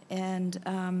 And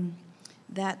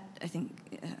that, I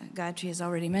think, Gayatri has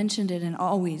already mentioned it and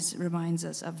always reminds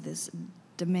us of this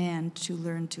demand to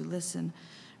learn to listen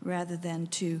rather than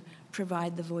to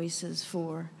provide the voices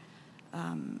for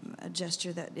a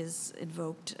gesture that is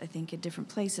invoked, I think, in different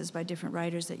places by different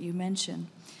writers that you mentioned.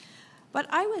 But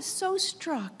I was so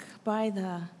struck by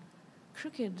the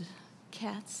crooked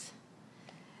cats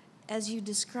as you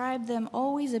described them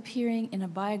always appearing in a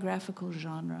biographical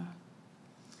genre.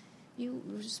 You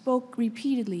spoke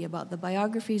repeatedly about the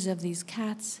biographies of these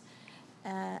cats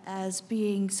as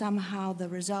being somehow the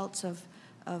results of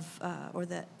or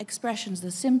the expressions,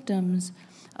 the symptoms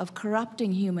of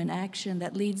corrupting human action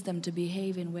that leads them to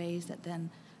behave in ways that then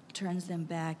turns them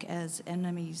back as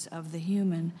enemies of the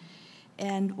human,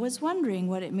 and was wondering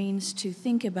what it means to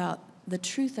think about the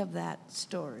truth of that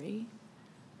story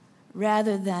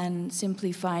rather than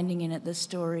simply finding in it the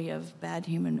story of bad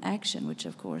human action, which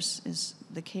of course is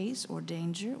the case, or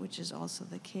danger, which is also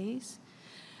the case.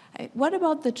 What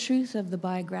about the truth of the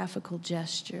biographical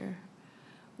gesture,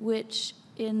 which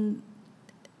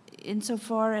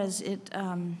insofar as it,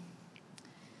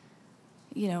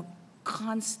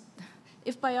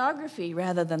 if biography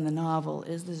rather than the novel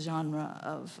is the genre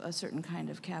of a certain kind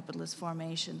of capitalist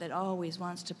formation that always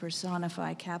wants to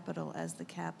personify capital as the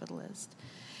capitalist,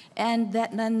 and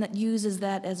that uses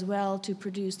that as well to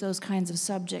produce those kinds of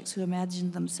subjects who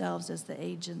imagine themselves as the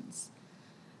agents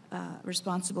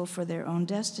responsible for their own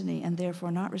destiny and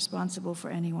therefore not responsible for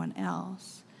anyone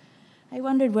else. I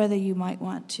wondered whether you might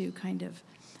want to kind of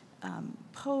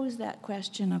pose that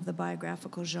question of the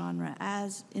biographical genre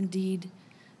as indeed,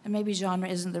 and maybe genre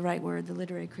isn't the right word, the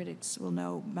literary critics will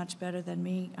know much better than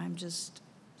me. I'm just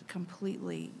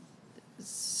completely,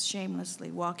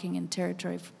 shamelessly walking in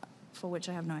territory for which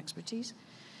I have no expertise.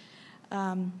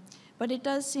 But it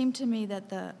does seem to me that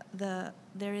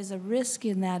there is a risk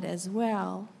in that as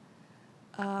well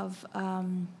of a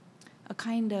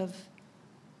kind of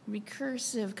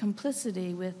recursive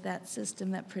complicity with that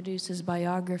system that produces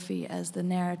biography as the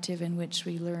narrative in which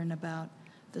we learn about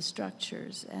the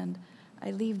structures. And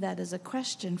I leave that as a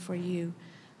question for you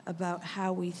about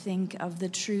how we think of the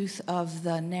truth of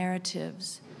the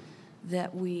narratives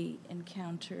that we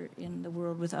encounter in the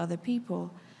world with other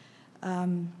people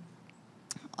on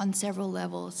several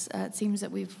levels. It seems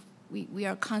that we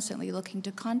are constantly looking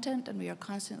to content, and we are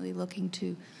constantly looking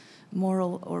to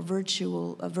moral or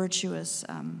virtuous,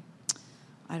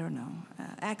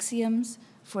 axioms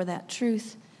for that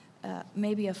truth.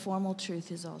 Maybe a formal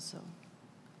truth is also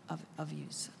of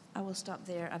use. I will stop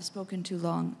there. I've spoken too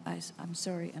long. I'm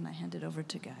sorry, and I hand it over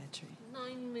to Gayatri.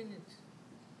 9 minutes.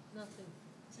 Nothing.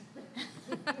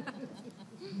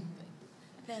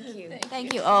 Thank you.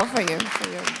 Thank you all for your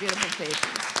beautiful patience.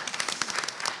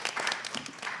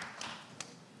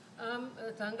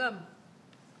 Thangam,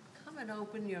 come and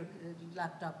open your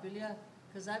laptop, will you?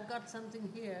 Because I've got something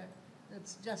here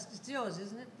that's it's yours,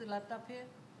 isn't it, the laptop here?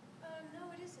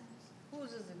 No, it isn't.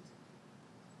 Whose is it?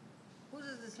 Whose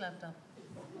is this laptop?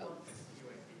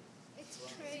 It's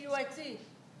crazy. CUIT,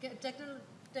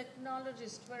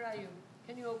 technologist, where are you?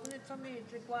 Can you open it for me?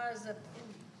 It requires a...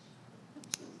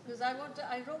 Because I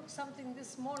wrote something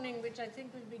this morning which I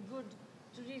think will be good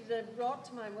to read. I brought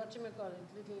my,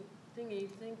 little thingy,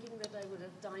 thinking that I would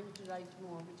have time to write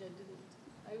more, which I didn't.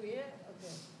 Are you here?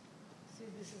 Okay. See,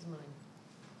 this is mine.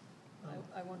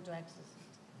 I want to access it.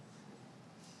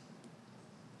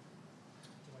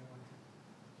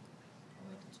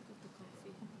 Why did you get the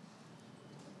coffee?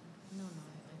 No, I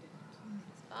didn't.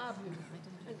 Ah, beautiful.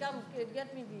 And come,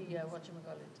 get me the,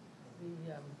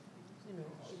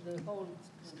 the whole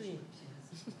screen.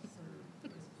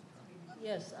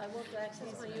 Yes, I want to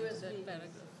access my USB.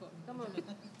 Come on.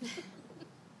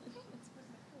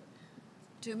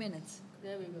 2 minutes.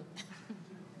 There we go.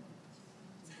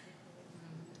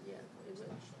 Yeah,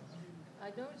 I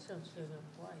know it's not slow enough.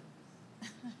 Why? The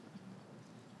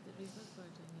river part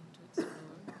I need to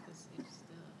explore because it's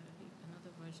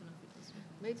another version of it.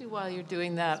 Maybe while you're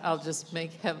doing that, I'll just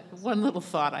have one little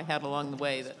thought I had along the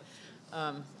way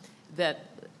that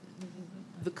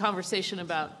the conversation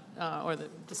about or the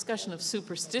discussion of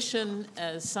superstition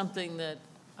as something that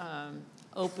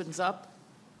opens up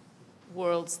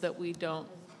worlds that we don't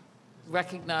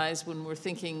recognize when we're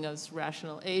thinking as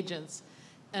rational agents,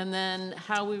 and then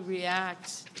how we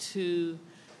react to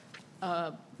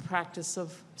practice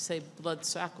of, say, blood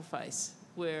sacrifice,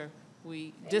 where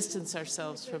we distance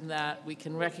ourselves from that. We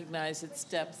can recognize its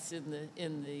depths in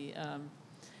the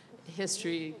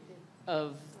history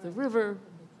of the river,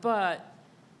 but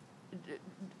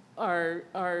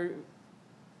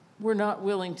we're not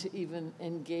willing to even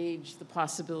engage the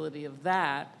possibility of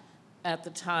that at the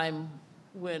time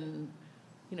when,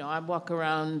 I walk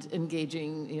around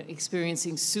engaging,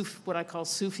 experiencing what I call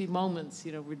Sufi moments,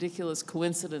 ridiculous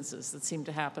coincidences that seem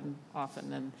to happen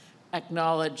often, and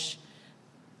acknowledge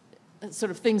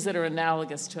sort of things that are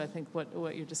analogous to, I think,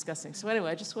 what you're discussing. So anyway,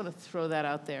 I just want to throw that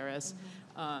out there as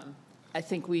I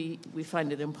think we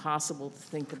find it impossible to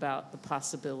think about the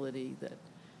possibility that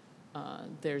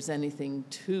there's anything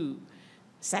to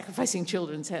sacrificing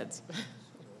children's heads.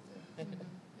 Yeah,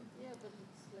 but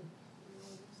it's like,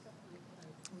 stuff like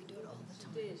We do it all the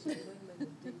time. days, I'm going by the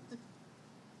date.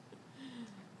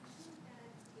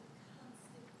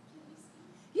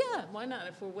 Yeah, why not?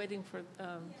 If we're waiting for,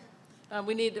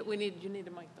 you need a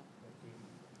mic though.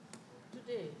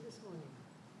 Today, this morning.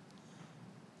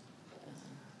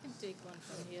 You can take one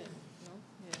from here. No?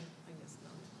 Yeah, I guess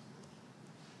not.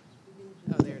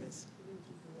 Oh, there it is. Beginning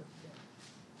to do what,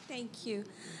 Thank you.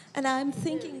 And I'm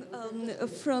thinking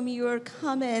from your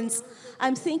comments,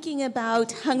 I'm thinking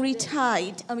about Hungry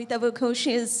Tide, Amitabh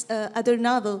Ghos's other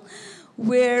novel,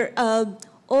 where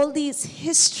all these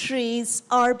histories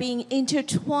are being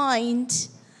intertwined,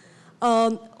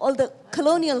 all the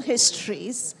colonial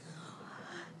histories,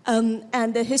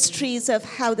 and the histories of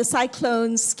how the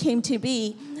cyclones came to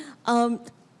be,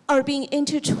 are being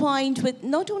intertwined with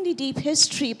not only deep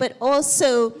history, but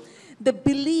also the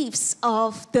beliefs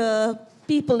of the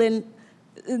people in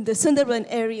the Sundarban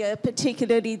area,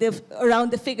 particularly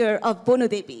around the figure of Bono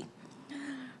Devi,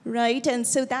 right? And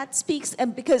so that speaks,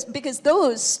 because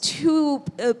those two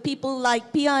people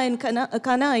like Pia and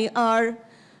Kanai are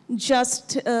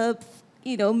just,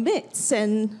 myths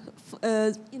and,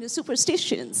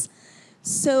 superstitions.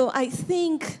 So I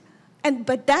think,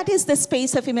 but that is the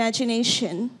space of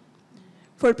imagination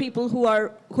for people who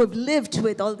have lived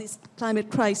with all these climate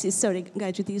crises. Sorry,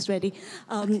 Gayatri is ready.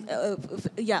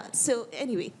 So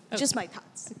anyway, just my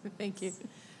thoughts. Thank you.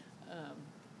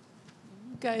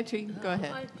 Gayatri, go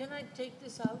ahead. Can I take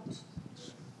this out?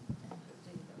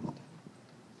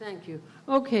 Thank you.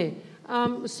 Okay.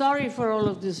 Sorry for all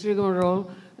of this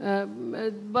rigmarole,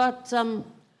 but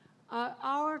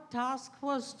our task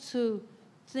was to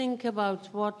think about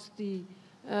what the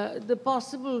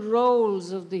possible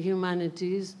roles of the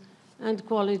humanities and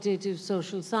qualitative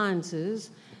social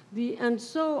sciences. And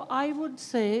so I would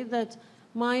say that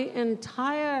my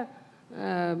entire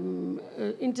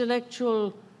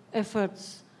intellectual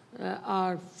efforts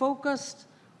are focused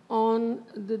on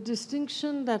the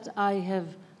distinction that I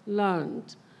have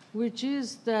learned, which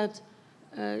is that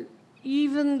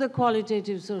even the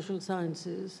qualitative social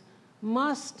sciences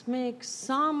must make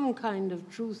some kind of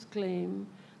truth claim,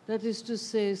 that is to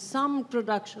say, some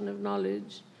production of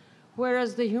knowledge,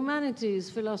 whereas the humanities,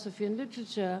 philosophy and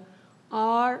literature,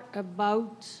 are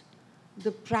about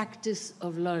the practice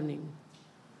of learning.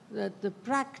 The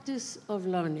practice of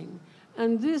learning.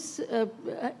 And this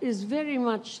is very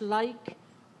much like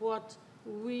what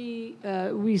we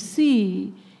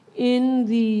see in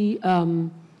the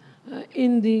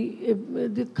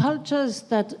cultures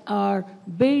that are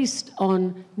based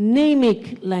on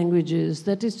namic languages,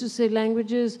 that is to say,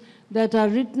 languages that are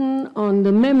written on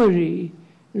the memory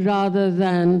rather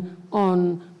than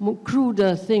on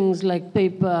cruder things like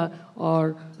paper,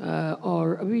 or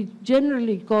we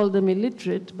generally call them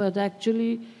illiterate, but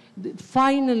actually,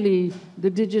 finally, the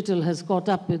digital has caught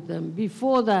up with them.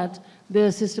 Before that,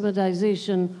 their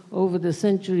systematization over the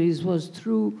centuries was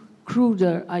through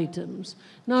cruder items.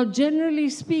 Now, generally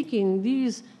speaking,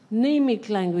 these namic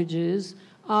languages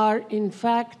are in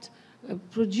fact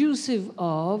productive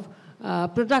of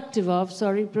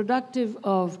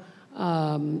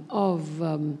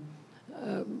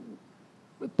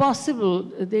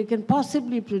they can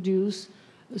possibly produce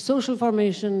social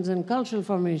formations and cultural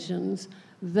formations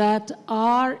that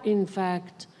are in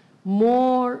fact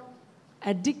more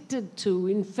addicted to,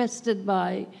 infested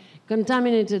by,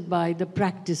 contaminated by the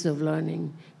practice of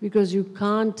learning, because you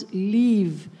can't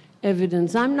leave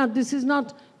evidence. This is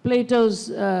not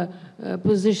Plato's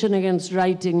position against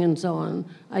writing and so on.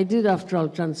 I did, after all,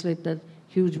 translate that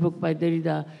huge book by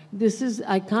Derrida.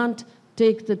 I can't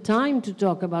take the time to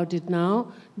talk about it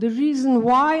now. The reason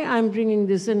why I'm bringing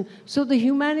this in, so the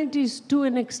humanities, to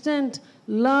an extent,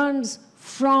 learns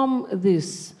from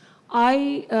this.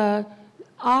 I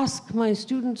ask my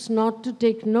students not to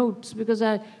take notes because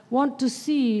I want to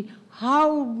see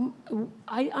how,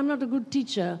 I'm not a good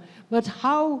teacher, but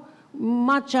how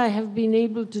much I have been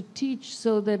able to teach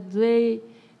so that they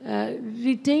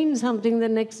retain something the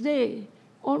next day.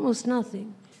 Almost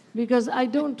nothing. Because I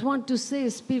don't want to say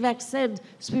Spivak said,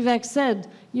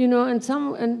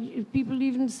 and people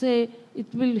even say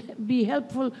it will be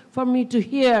helpful for me to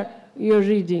hear your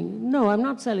reading. No, I'm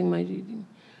not selling my reading.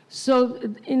 So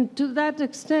to that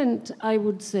extent, I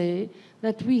would say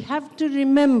that we have to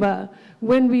remember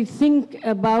when we think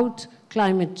about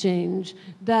climate change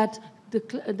that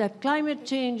climate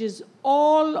change is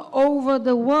all over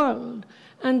the world,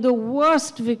 and the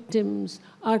worst victims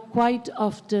are quite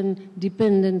often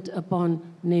dependent upon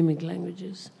namic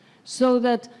languages. So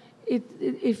that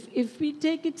if we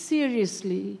take it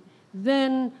seriously,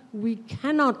 then we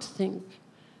cannot think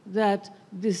that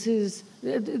this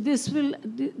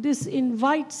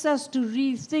invites us to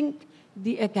rethink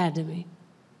the academy.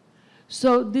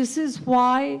 So this is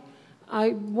why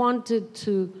I wanted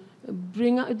to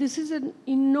bring up, this is an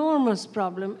enormous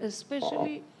problem,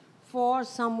 especially for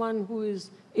someone who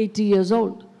is 80 years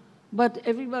old. But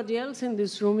everybody else in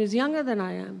this room is younger than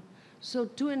I am. So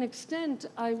to an extent,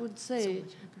 I would say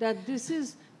that this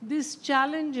is this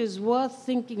challenge is worth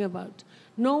thinking about.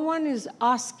 No one is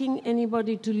asking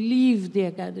anybody to leave the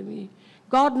academy.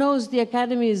 God knows the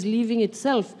academy is leaving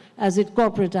itself as it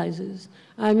corporatizes.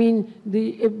 I mean,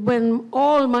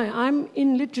 I'm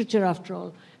in literature after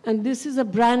all, and this is a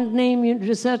brand name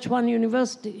Research One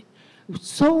university.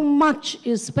 So much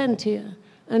is spent here.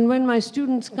 And when my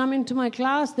students come into my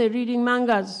class, they're reading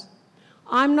mangas.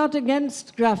 I'm not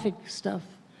against graphic stuff,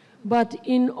 but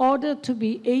in order to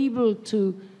be able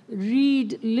to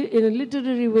read in a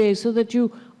literary way so that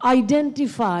you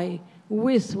identify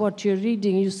with what you're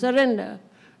reading, you surrender,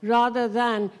 rather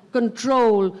than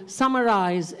control,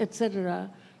 summarize, etc.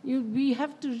 We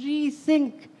have to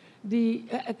rethink the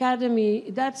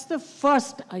academy. That's the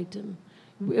first item,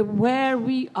 where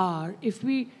we are. If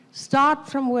we start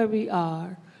from where we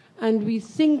are and we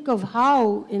think of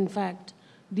how, in fact,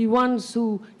 the ones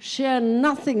who share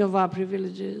nothing of our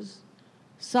privileges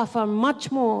suffer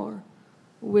much more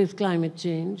with climate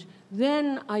change,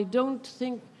 then I don't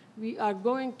think we are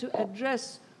going to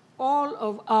address all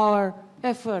of our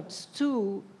efforts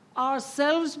to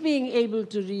ourselves being able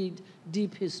to read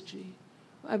deep history.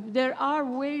 There are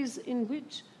ways in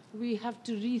which we have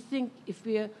to rethink if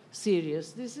we are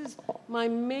serious. This is my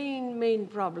main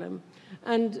problem.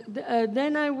 And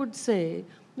then I would say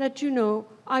that, you know,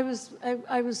 I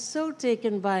was so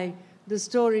taken by the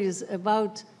stories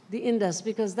about the Indus,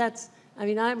 because that's, I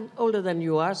mean, I'm older than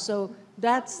you are, so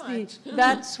that's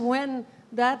when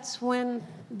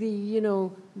the, you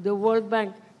know, the World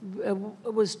Bank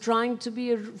was trying to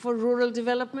be for rural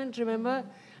development, remember?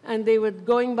 And they were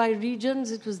going by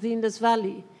regions. It was the Indus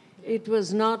Valley. It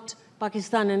was not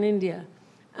Pakistan and India.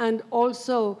 And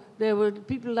also, there were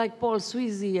people like Paul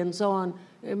Sweezy and so on,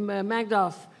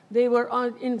 Magdoff. They were,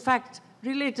 in fact,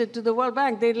 related to the World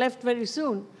Bank. They left very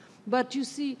soon. But you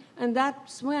see, and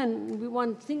that's when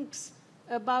one thinks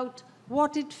about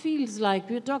what it feels like.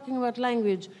 We're talking about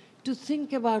language. To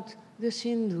think about the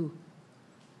Sindhu.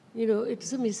 You know,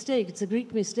 it's a mistake. It's a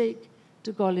Greek mistake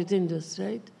to call it Indus,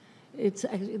 right? It's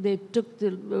actually, they took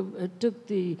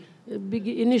the big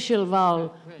initial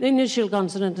vowel, the initial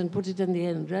consonant, and put it in the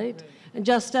end, right? And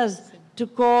just as to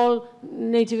call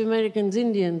Native Americans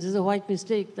Indians is a white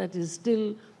mistake that is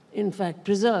still, in fact,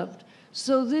 preserved.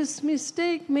 So this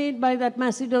mistake made by that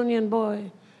Macedonian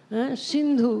boy,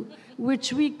 Sindhu,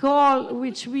 which we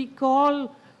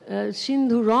call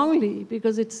Sindhu wrongly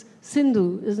because it's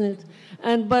Sindhu, isn't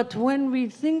it? But when we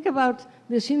think about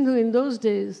the Sindhu in those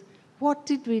days, what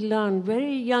did we learn?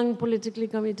 Very young, politically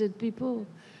committed people.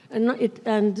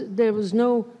 And there was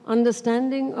no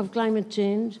understanding of climate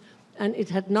change, and it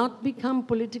had not become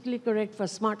politically correct for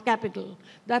smart capital.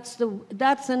 That's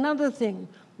another thing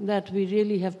that we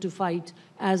really have to fight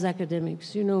as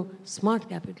academics, you know, smart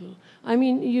capital. I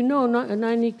mean, you know,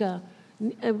 Nayanika,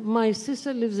 my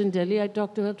sister lives in Delhi. I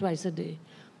talk to her twice a day.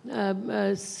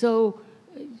 So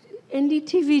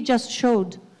NDTV just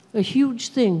showed a huge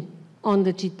thing on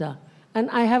the cheetah. And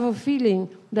I have a feeling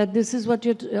that this is what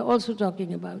you're also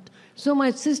talking about. So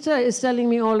my sister is telling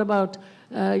me all about,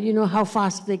 you know, how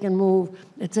fast they can move,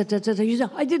 et cetera, et cetera. You say,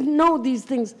 I didn't know these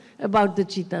things about the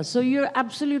cheetah. So you're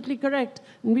absolutely correct.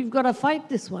 And we've got to fight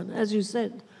this one, as you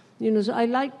said. You know, so I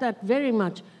like that very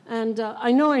much. And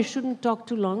I know I shouldn't talk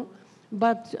too long,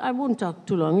 but I won't talk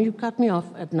too long. You cut me off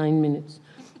at 9 minutes.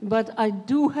 But I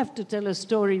do have to tell a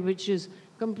story which is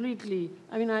completely,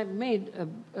 I mean, I've made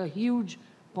a huge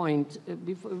point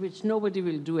before, which nobody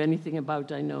will do anything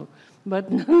about, I know. But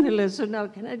nonetheless, so now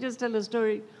can I just tell a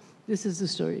story? This is the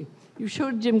story. You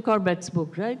showed Jim Corbett's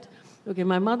book, right? Okay,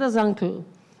 my mother's uncle,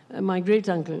 my great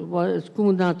uncle, was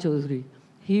Nusrat Chowdhury.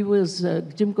 He was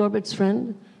Jim Corbett's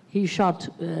friend. He shot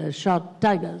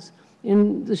tigers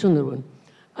in the Sundarban.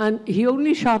 And he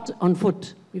only shot on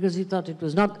foot because he thought it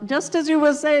was not, just as you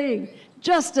were saying.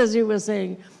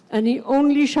 And he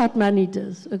only shot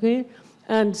man-eaters, okay?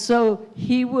 And so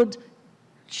he would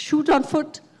shoot on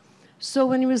foot. So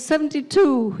when he was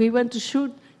 72, he went to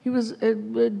shoot. He was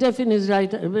deaf in his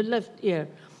left ear.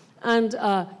 And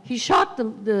he shot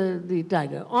the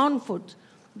tiger on foot.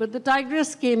 But the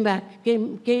tigress came back,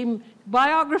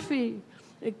 biography,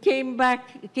 came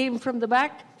from the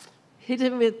back, hit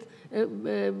him with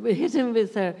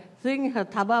her thing, her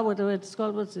thaba, whatever it's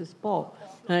called, what's his paw.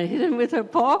 Hit him with her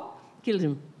paw, killed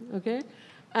him, okay?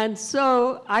 And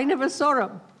so I never saw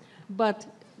him. But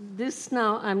this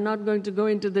now, I'm not going to go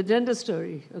into the gender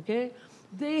story, okay?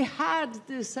 They had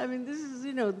this, I mean, this is,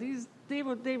 you know,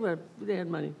 they had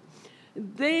money.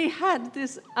 They had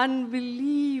this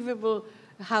unbelievable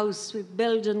house with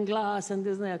Belgian glass and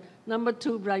this and that, number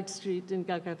 2 Bright Street in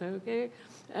Calcutta, okay?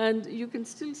 And you can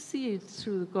still see it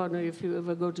through the corner if you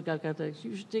ever go to Calcutta.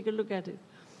 You should take a look at it.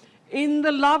 In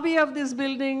the lobby of this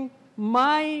building,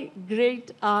 my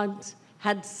great aunt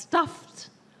had stuffed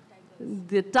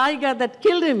the tiger that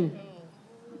killed him.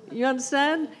 You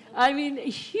understand? I mean, a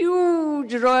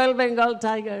huge Royal Bengal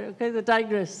tiger, okay, the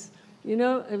tigress, you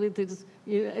know,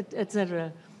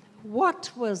 etc. What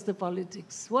was the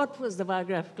politics? What was the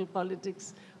biographical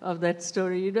politics of that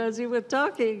story? You know, as you were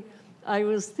talking, I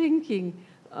was thinking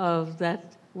of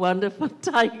that wonderful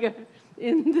tiger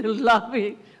in the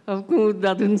lobby of Kumud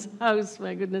Dadun's house.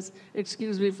 My goodness,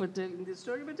 excuse me for telling this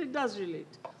story, but it does relate.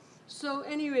 So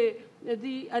anyway,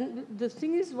 the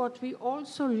thing is, what we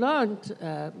also learned,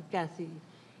 Kathy,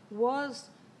 was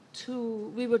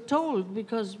we were told,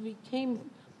 because we came,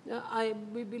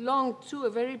 we belonged to a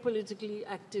very politically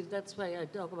active, that's why I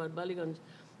talk about Baliganj,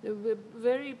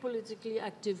 very politically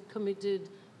active, committed,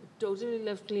 totally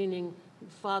left-leaning,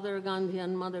 Father Gandhi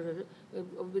and Mother,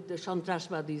 with the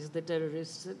Santrasbadis, the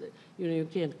terrorists. You know, you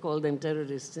can't call them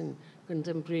terrorists in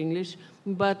contemporary English.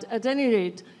 But at any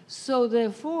rate, so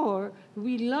therefore,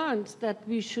 we learned that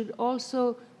we should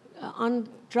also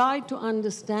try to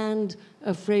understand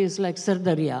a phrase like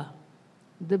Sardaria,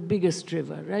 the biggest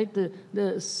river, right?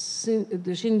 The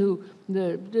Sindhu,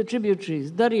 the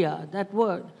tributaries, Darya, that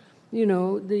word, you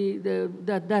know,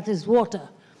 that is water.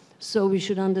 So we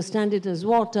should understand it as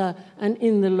water and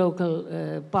in the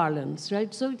local parlance,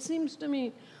 right? So it seems to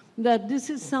me that this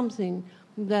is something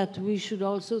that we should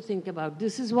also think about.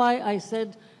 This is why I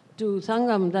said to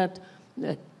Sangam that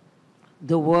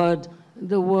the word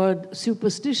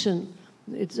superstition,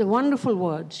 it's a wonderful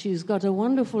word. She's got a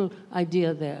wonderful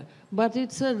idea there. But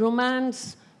it's a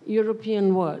Romance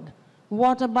European word.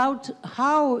 What about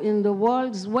how in the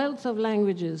world's wealth of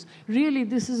languages, really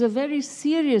this is a very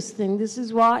serious thing. This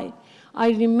is why I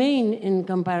remain in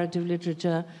comparative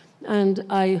literature, and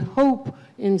I hope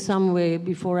in some way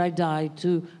before I die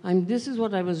this is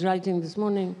what I was writing this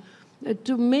morning,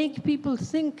 to make people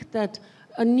think that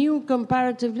a new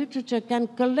comparative literature can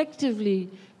collectively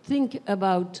think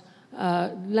about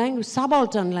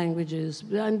subaltern languages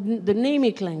and the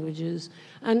namic languages.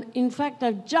 And in fact,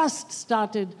 I've just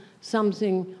started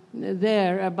something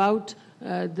there about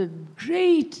the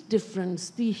great difference,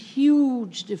 the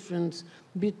huge difference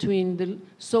between the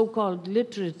so-called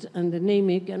literate and the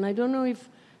namic. And I don't know if,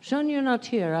 Sean, you're not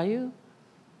here, are you?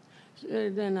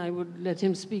 Then I would let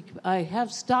him speak. I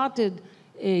have started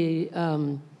a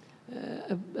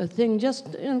thing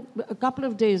just a couple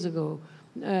of days ago,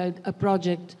 a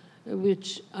project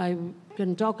which I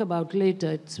can talk about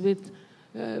later. It's with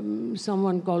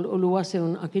someone called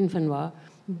Oluwaseun Akinfenwa.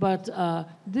 But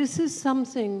this is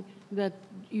something that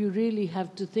you really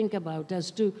have to think about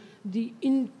as to the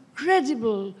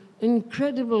incredible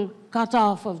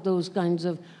cutoff of those kinds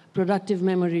of productive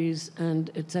memories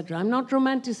and etc. I'm not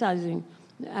romanticizing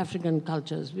African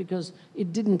cultures because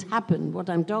it didn't happen. What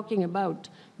I'm talking about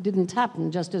didn't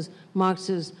happen, just as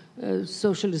Marx's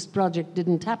socialist project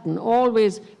didn't happen.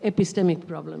 Always epistemic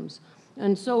problems.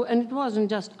 And it wasn't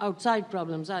just outside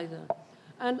problems either.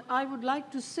 And I would like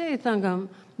to say, Thangam,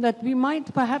 that we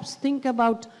might perhaps think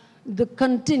about the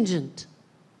contingent,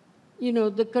 you know,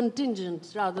 the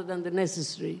contingent rather than the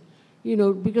necessary, you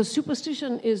know, because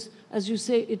superstition is, as you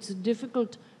say, it's a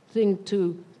difficult thing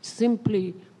to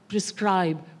simply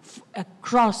prescribe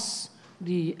across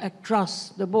the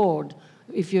board.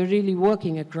 If you're really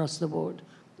working across the board,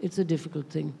 it's a difficult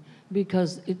thing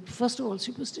because first of all,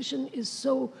 superstition is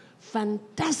so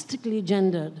fantastically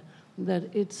gendered that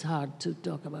it's hard to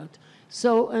talk about.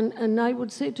 So, and I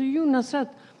would say to you, Nusrat,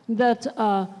 that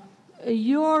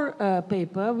your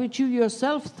paper, which you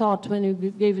yourself thought when you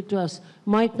gave it to us,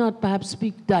 might not perhaps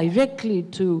speak directly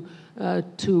to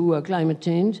climate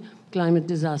change, climate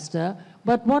disaster,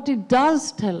 but what it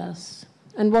does tell us,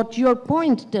 and what your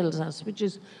point tells us, which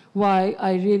is why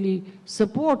I really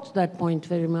support that point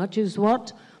very much, is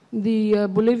what the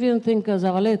Bolivian thinker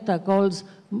Zavaleta calls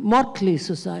motley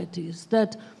societies,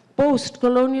 that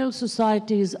post-colonial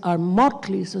societies are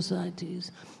motley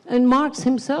societies. And Marx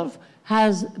himself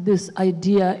has this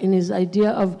idea in his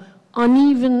idea of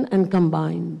uneven and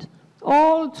combined.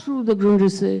 All through the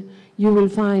Grundrisse, you will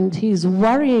find he's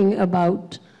worrying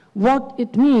about what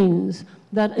it means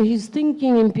that he's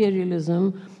thinking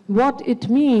imperialism, what it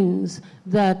means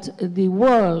that the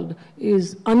world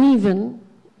is uneven,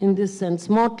 in this sense,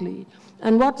 motley.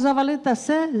 And what Zavaleta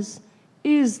says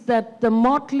is that the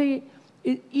motley,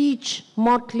 each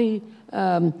motley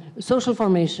social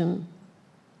formation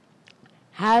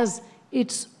has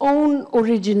its own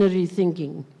originary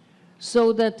thinking,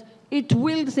 so that it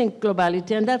will think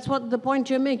globality, and that's what the point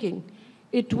you're making.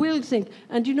 It will think,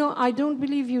 and you know, I don't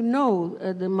believe you know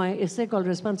my essay called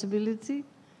Responsibility.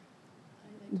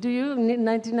 Do you? In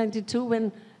 1992,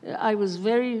 when I was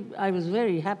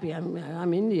very happy.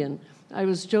 I'm Indian. I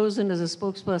was chosen as a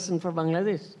spokesperson for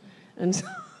Bangladesh, and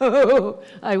so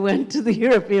I went to the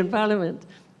European Parliament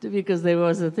because there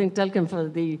was a thing, Telkom for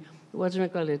the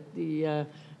the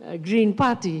Green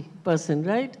Party person,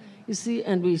 right? You see,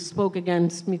 and we spoke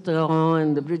against Mitterrand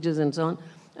and the bridges and so on.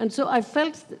 And so I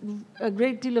felt a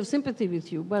great deal of sympathy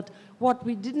with you. But what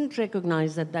we didn't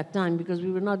recognize at that time, because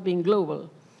we were not being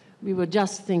global, we were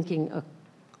just thinking of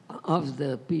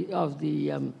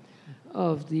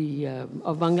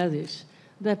Bangladesh,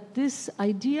 that this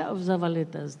idea of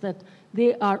Zavaletas, that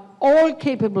they are all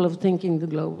capable of thinking the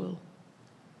global,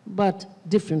 but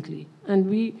differently, and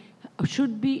we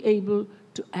should be able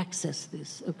to access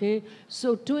this, okay?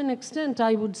 So to an extent,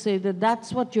 I would say that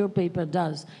that's what your paper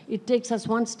does. It takes us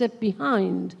one step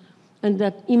behind, and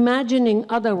that imagining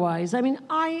otherwise, I mean,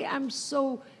 I am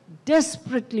so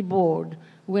desperately bored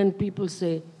when people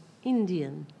say,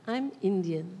 Indian, I'm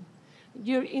Indian.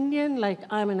 You're Indian like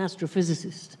I'm an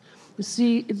astrophysicist.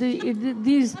 See,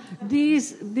 these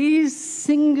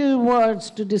single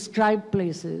words to describe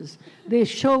places, they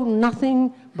show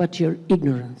nothing but your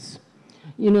ignorance.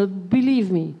 You know,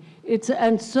 believe me.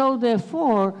 And so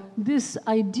therefore, this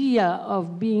idea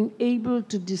of being able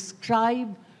to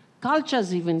describe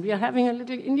cultures even, we are having a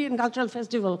little Indian cultural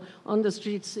festival on the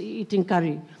streets eating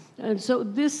curry. And so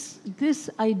this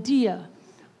idea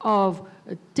of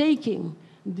taking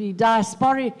the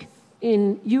diasporic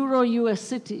in Euro-US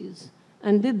cities,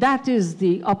 and that is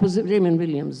the opposite, Raymond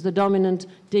Williams, the dominant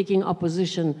taking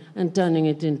opposition and turning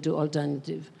it into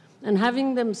alternative, and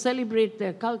having them celebrate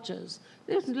their cultures.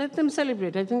 Let them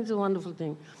celebrate. I think it's a wonderful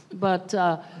thing. But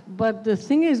the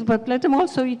thing is, but let them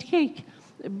also eat cake.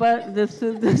 But the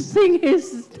thing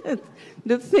is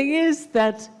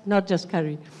that, not just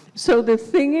curry. So the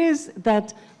thing is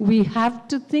that we have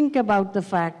to think about the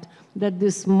fact that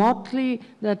this motley,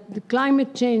 that the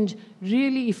climate change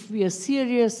really, if we are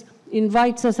serious,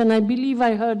 invites us, and I believe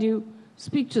I heard you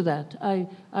speak to that. I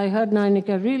heard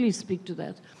Nayanika really speak to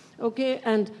that. Okay,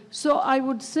 and so I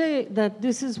would say that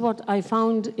this is what I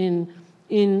found in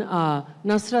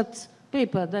Nusrat's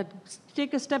paper, that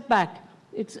take a step back.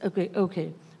 It's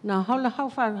okay. Now, how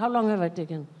long have I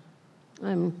taken?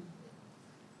 I'm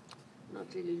not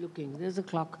really looking. There's a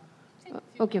clock.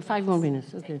 Okay, 5 more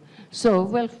minutes. Okay. So,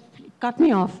 well, cut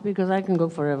me off because I can go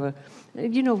forever.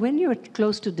 You know, when you're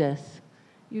close to death,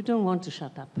 you don't want to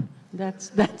shut up.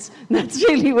 That's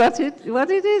really what it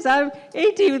is. I'm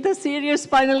 80 with a serious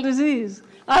spinal disease.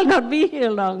 I'll not be here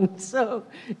long. So,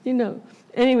 you know,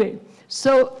 anyway.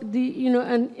 So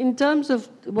and in terms of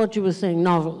what you were saying,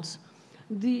 novels,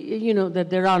 that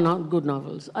there are not good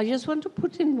novels. I just want to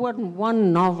put in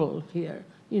one novel here.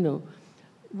 You know,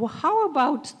 how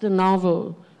about the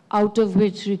novel out of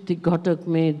which Ritik Ghatak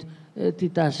made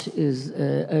Titash is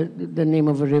the name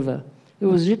of a river? It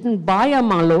was written by a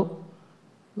Malo.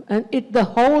 And the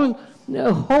whole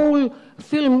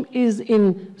film is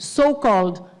in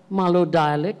so-called Malo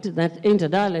dialect. That ain't a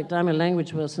dialect. I'm a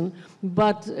language person.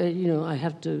 But, I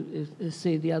have to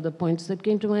say the other points that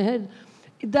came to my head.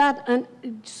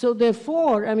 So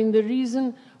therefore, I mean, the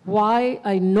reason why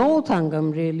I know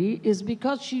Thangam really is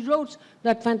because she wrote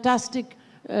that fantastic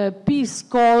piece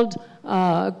called,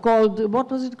 what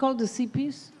was it called, the sea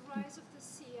piece? The Rise of the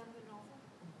Sea and the novel.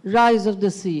 Rise of the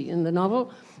Sea in the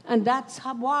novel. And that's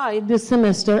why this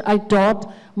semester I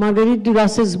taught Marguerite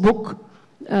Duras's book,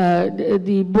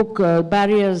 the book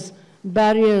Barriers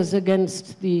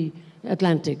Against the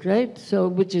Atlantic, right? So,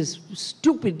 which is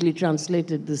stupidly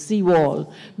translated, the sea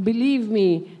wall. Believe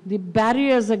me, the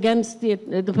barriers against the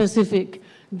Pacific,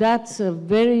 that's a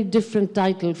very different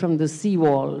title from the sea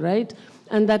wall, right?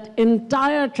 And that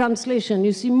entire translation,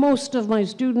 you see, most of my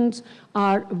students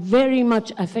are very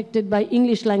much affected by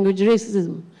English language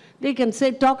racism. They can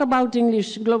talk about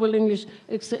English, global English,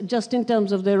 just in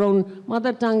terms of their own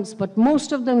mother tongues, but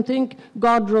most of them think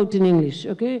God wrote in English,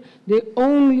 okay? They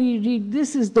only read,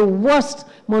 this is the worst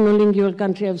monolingual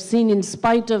country I've seen in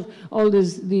spite of all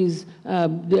these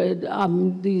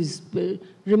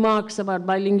remarks about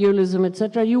bilingualism,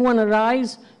 etc. You want to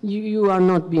rise, you are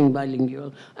not being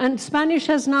bilingual. And Spanish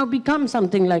has now become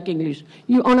something like English.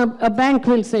 You on a bank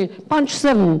will say, punch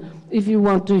 7, if you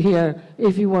want to hear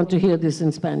this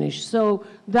in Spanish. So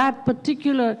that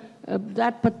particular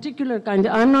kind,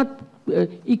 I'm not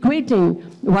equating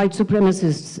white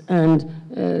supremacists and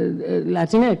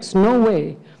Latinx, no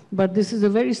way. But this is a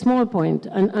very small point.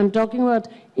 And I'm talking about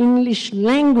English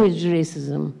language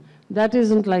racism. That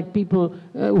isn't like people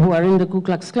who are in the Ku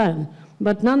Klux Klan.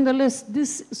 But nonetheless,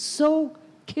 this so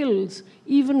kills,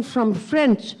 even from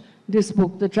French, this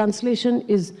book. The translation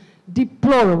is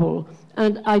deplorable.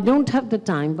 And I don't have the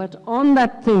time, but on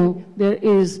that thing, there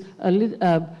is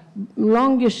a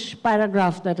longish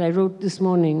paragraph that I wrote this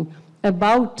morning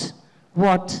about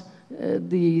what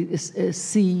the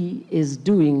sea is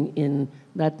doing in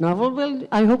that novel. Well,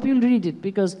 I hope you'll read it,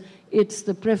 because it's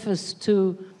the preface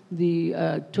to the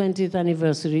 20th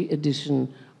anniversary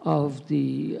edition of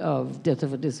Death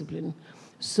of a Discipline.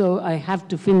 So I have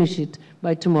to finish it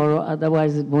by tomorrow,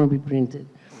 otherwise it won't be printed.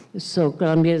 So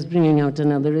Columbia is bringing out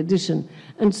another edition.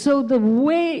 And so the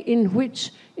way in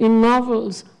which in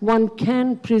novels one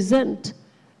can present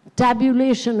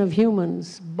tabulation of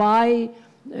humans by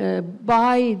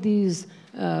these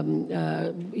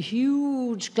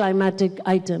huge climatic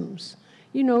items.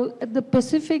 You know, the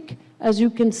Pacific, as you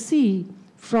can see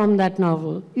from that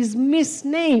novel, is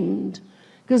misnamed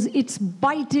because it's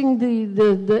biting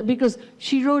because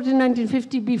she wrote in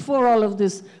 1950 before all of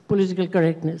this political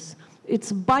correctness.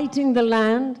 It's biting the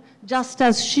land just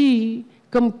as she,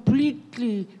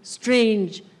 completely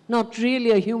strange, not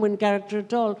really a human character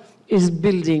at all, is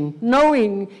building,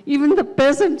 knowing, even the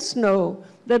peasants know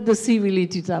that the sea will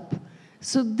eat it up.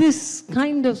 So this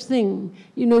kind of thing,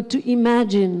 you know, to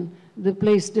imagine the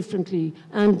place differently.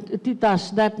 And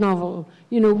Titash, that novel,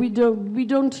 you know, we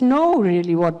don't know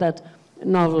really what that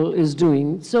novel is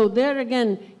doing. So there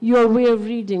again, your way of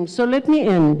reading. So let me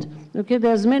end. Okay,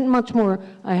 there's much more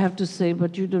I have to say,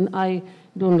 but I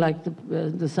don't like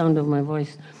the sound of my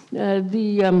voice. Let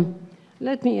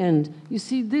me end. You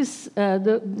see, this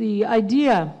the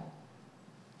idea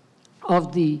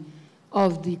of the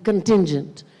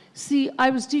contingent. See, I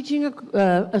was teaching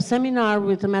a seminar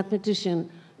with a mathematician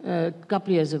a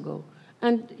couple years ago,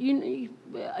 and you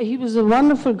know, he was a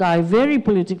wonderful guy, very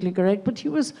politically correct, but he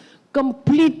was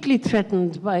completely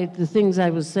threatened by the things I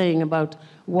was saying about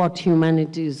what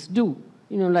humanities do,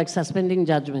 you know, like suspending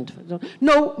judgment.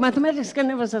 No, mathematics can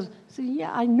never suspend. So,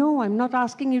 yeah, I know, I'm not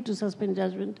asking you to suspend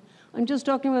judgment. I'm just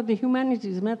talking about the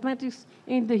humanities. Mathematics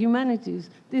ain't the humanities.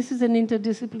 This is an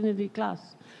interdisciplinary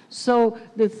class. So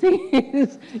the thing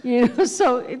is, you know,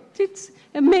 so it's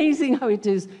amazing how it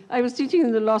is. I was teaching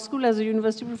in the law school as a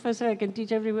university professor. I can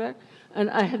teach everywhere. And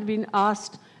I had been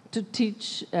asked to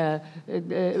teach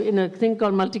in a thing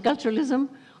called multiculturalism.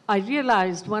 I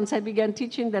realized once I began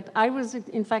teaching that I was,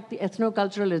 in fact, the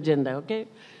ethnocultural agenda, okay?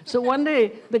 So one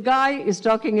day, the guy is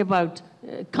talking about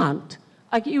Kant.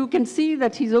 You can see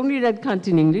that he's only read Kant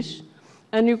in English,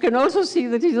 and you can also see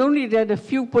that he's only read a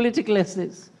few political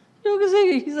essays. You can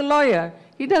say he's a lawyer.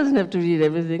 He doesn't have to read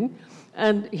everything,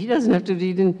 and he doesn't have to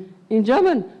read in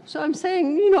German. So I'm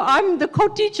saying, you know, I'm the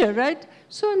co-teacher, right?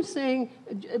 So I'm saying,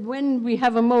 when we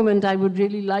have a moment, I would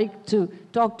really like to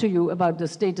talk to you about the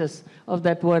status of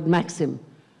that word maxim.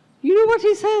 You know what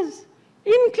he says?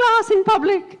 In class, in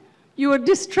public, you are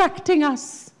distracting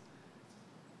us.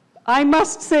 I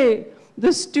must say,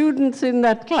 the students in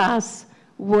that class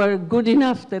were good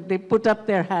enough that they put up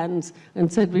their hands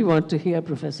and said, we want to hear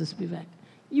Professor Spivak.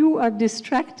 You are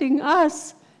distracting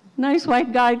us. Nice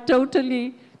white guy,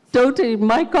 totally,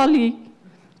 my colleague.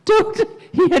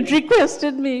 He had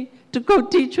requested me to go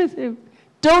teach with him.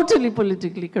 Totally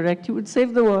politically correct. He would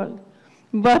save the world.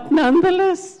 But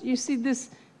nonetheless, you see, this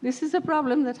is a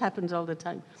problem that happens all the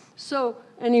time. So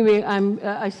anyway,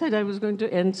 I said I was going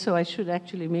to end, so I should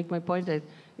actually make my point.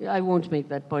 I won't make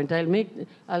that point.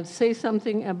 I'll say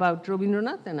something about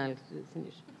Rabindranath, and I'll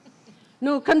finish.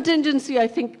 No, contingency, I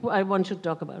think one should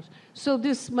talk about. So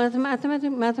this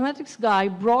mathematics guy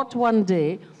brought one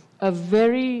day a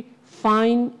very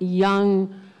fine,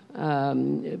 young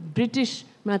British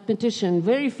mathematician,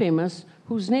 very famous,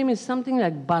 whose name is something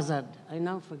like Buzzard. I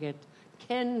now forget.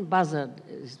 Ken Buzzard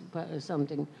is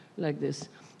something like this.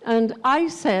 And I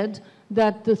said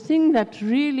that the thing that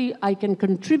really I can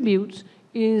contribute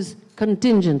is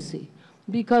contingency,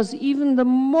 because even the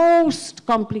most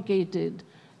complicated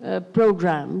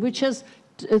program, which has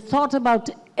thought about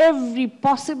every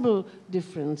possible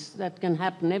difference that can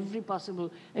happen, every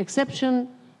possible exception,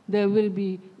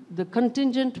 the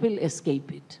contingent will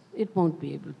escape it. It won't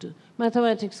be able to.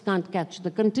 Mathematics can't catch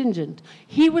the contingent.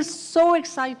 He was so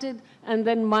excited, and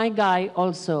then my guy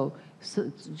also,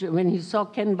 when he saw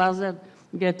Ken Buzzard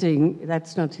getting,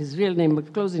 that's not his real name,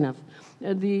 but close enough,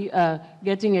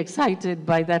 getting excited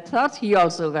by that thought, he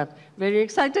also got very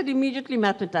excited, immediately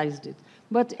mathematized it.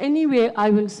 But anyway, I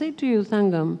will say to you,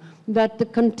 Thangam, that the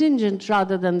contingent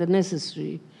rather than the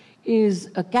necessary is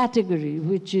a category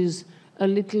which is a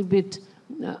little bit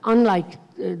unlike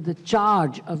the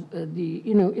charge of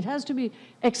it has to be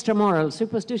extramoral,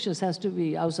 superstitious has to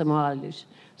be außermoralisch.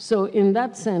 So in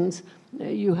that sense,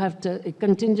 you have to, a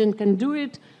contingent can do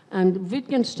it, and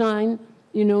Wittgenstein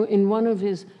you know, in one of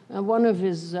his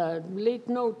late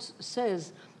notes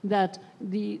says that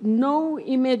no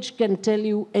image can tell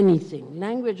you anything.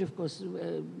 Language, of course,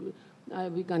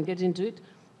 we can't get into it.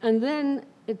 And then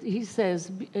he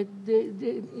says,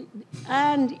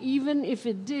 and even if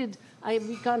it did,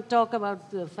 we can't talk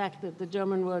about the fact that the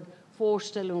German word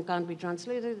Vorstellung can't be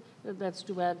translated. That's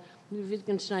too bad.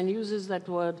 Wittgenstein uses that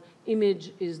word.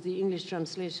 Image is the English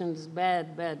translation. It's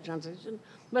bad translation.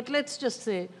 But let's just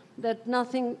say that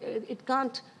nothing, it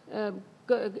can't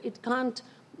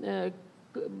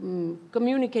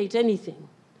communicate anything.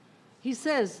 He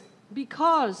says,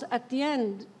 because at the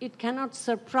end, it cannot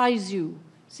surprise you.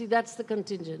 See, that's the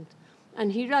contingent.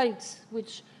 And he writes,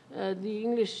 which the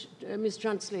English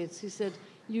mistranslates, he said,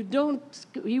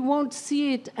 you won't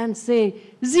see it and say,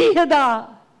 siehe da!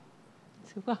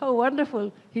 Wow,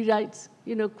 wonderful. He writes,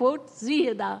 you know, quote,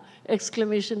 siehe da,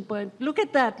 exclamation point. Look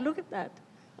at that, look at that.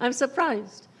 I'm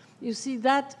surprised. You see,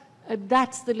 that's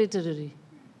the literary.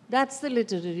 That's the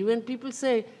literary. When people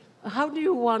say, how do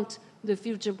you want the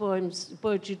future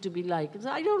poetry to be like?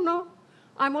 I don't know.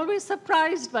 I'm always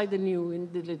surprised by the new in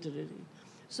the literary.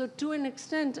 So to an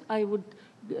extent, I would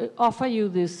offer you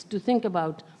this to think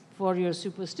about for your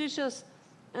superstitious.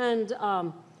 And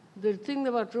the thing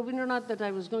about Rabindranath that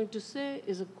I was going to say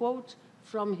is a quote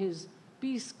from his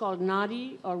piece called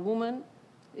Nari, or Woman.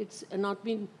 It's not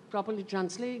been properly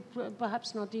translated,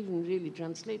 perhaps not even really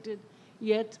translated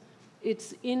yet.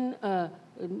 It's in a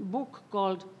book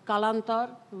called Kalantar,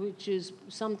 which is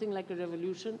something like a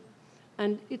revolution.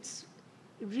 And it's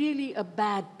really a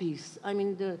bad piece. I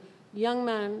mean, the young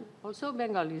man, also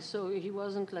Bengali, so he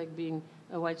wasn't like being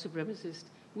a white supremacist,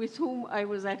 with whom I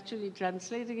was actually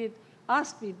translating it,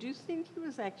 asked me, do you think he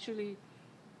was actually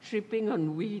tripping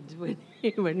on weed when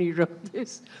he wrote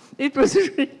this? It was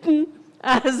written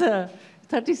as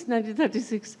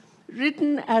 1936,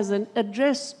 written as an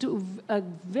address to a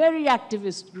very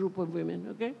activist group of women,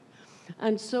 okay?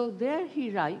 And so there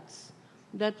he writes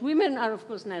that women are, of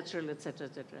course, natural, et cetera,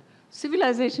 et cetera.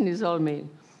 Civilization is all male,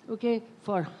 okay?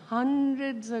 For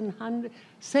hundreds and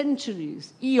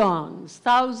centuries, eons,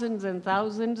 thousands and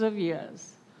thousands of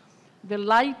years, the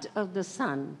light of the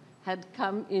sun had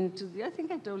come into I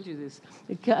think I told you this,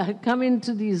 had come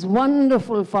into these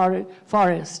wonderful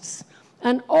forests.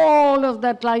 And all of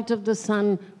that light of the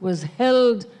sun was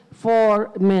held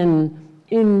for men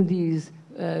in these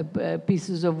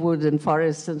pieces of wood and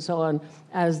forests and so on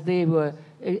as they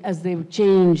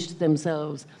changed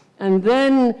themselves. And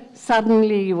then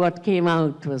suddenly what came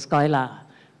out was koila,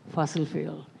 fossil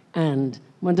fuel, and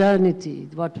modernity,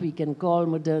 what we can call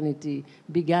modernity,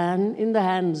 began in the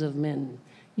hands of men.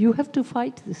 You have to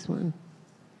fight this one.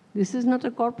 This is not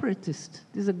a corporatist.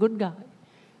 This is a good guy.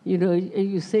 You know,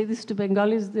 you say this to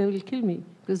Bengalis, they will kill me,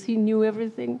 because he knew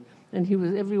everything, and he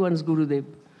was everyone's Gurudev,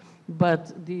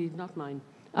 but not mine.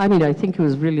 I mean, I think he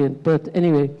was brilliant, but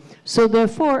anyway. So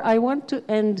therefore, I want to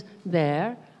end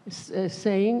there,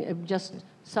 saying, just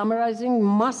summarizing,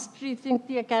 must rethink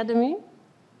the academy,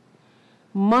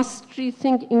 must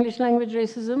rethink English language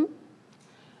racism,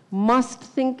 must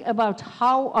think about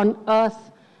how on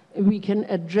earth we can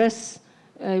address,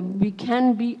 we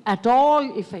can be at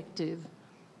all effective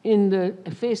in the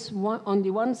face on the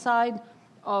one side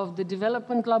of the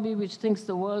development lobby, which thinks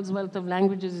the world's wealth of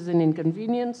languages is an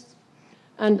inconvenience,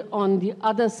 and on the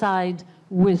other side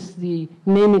with the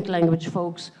name-it language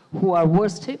folks who are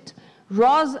worst hit.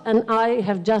 Roz and I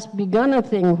have just begun a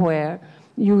thing where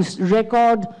you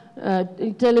record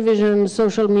television,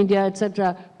 social media,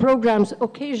 etc. programs.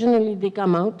 Occasionally they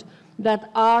come out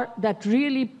that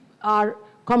really are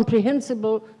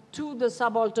comprehensible to the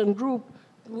subaltern group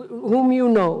whom you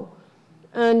know.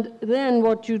 And then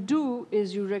what you do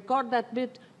is you record that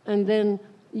bit, and then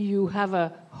you have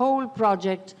a whole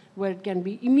project where it can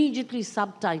be immediately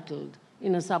subtitled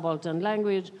in a subaltern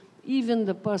language. Even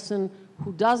the person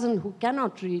who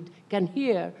cannot read can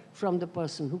hear from the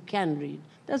person who can read.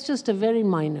 That's just a very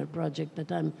minor project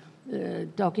that I'm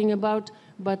talking about,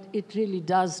 but it really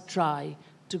does try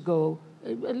to go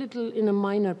a little in a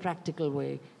minor practical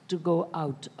way to go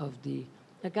out of the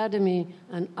academy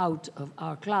and out of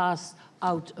our class,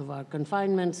 out of our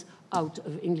confinements, out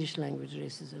of English language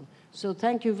racism. So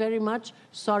thank you very much.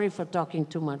 Sorry for talking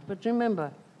too much, but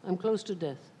remember, I'm close to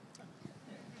death.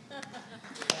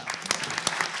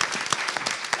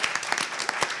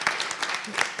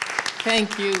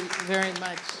 Thank you very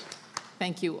much.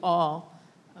 Thank you all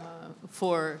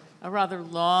for a rather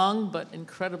long but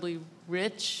incredibly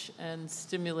rich and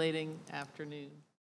stimulating afternoon.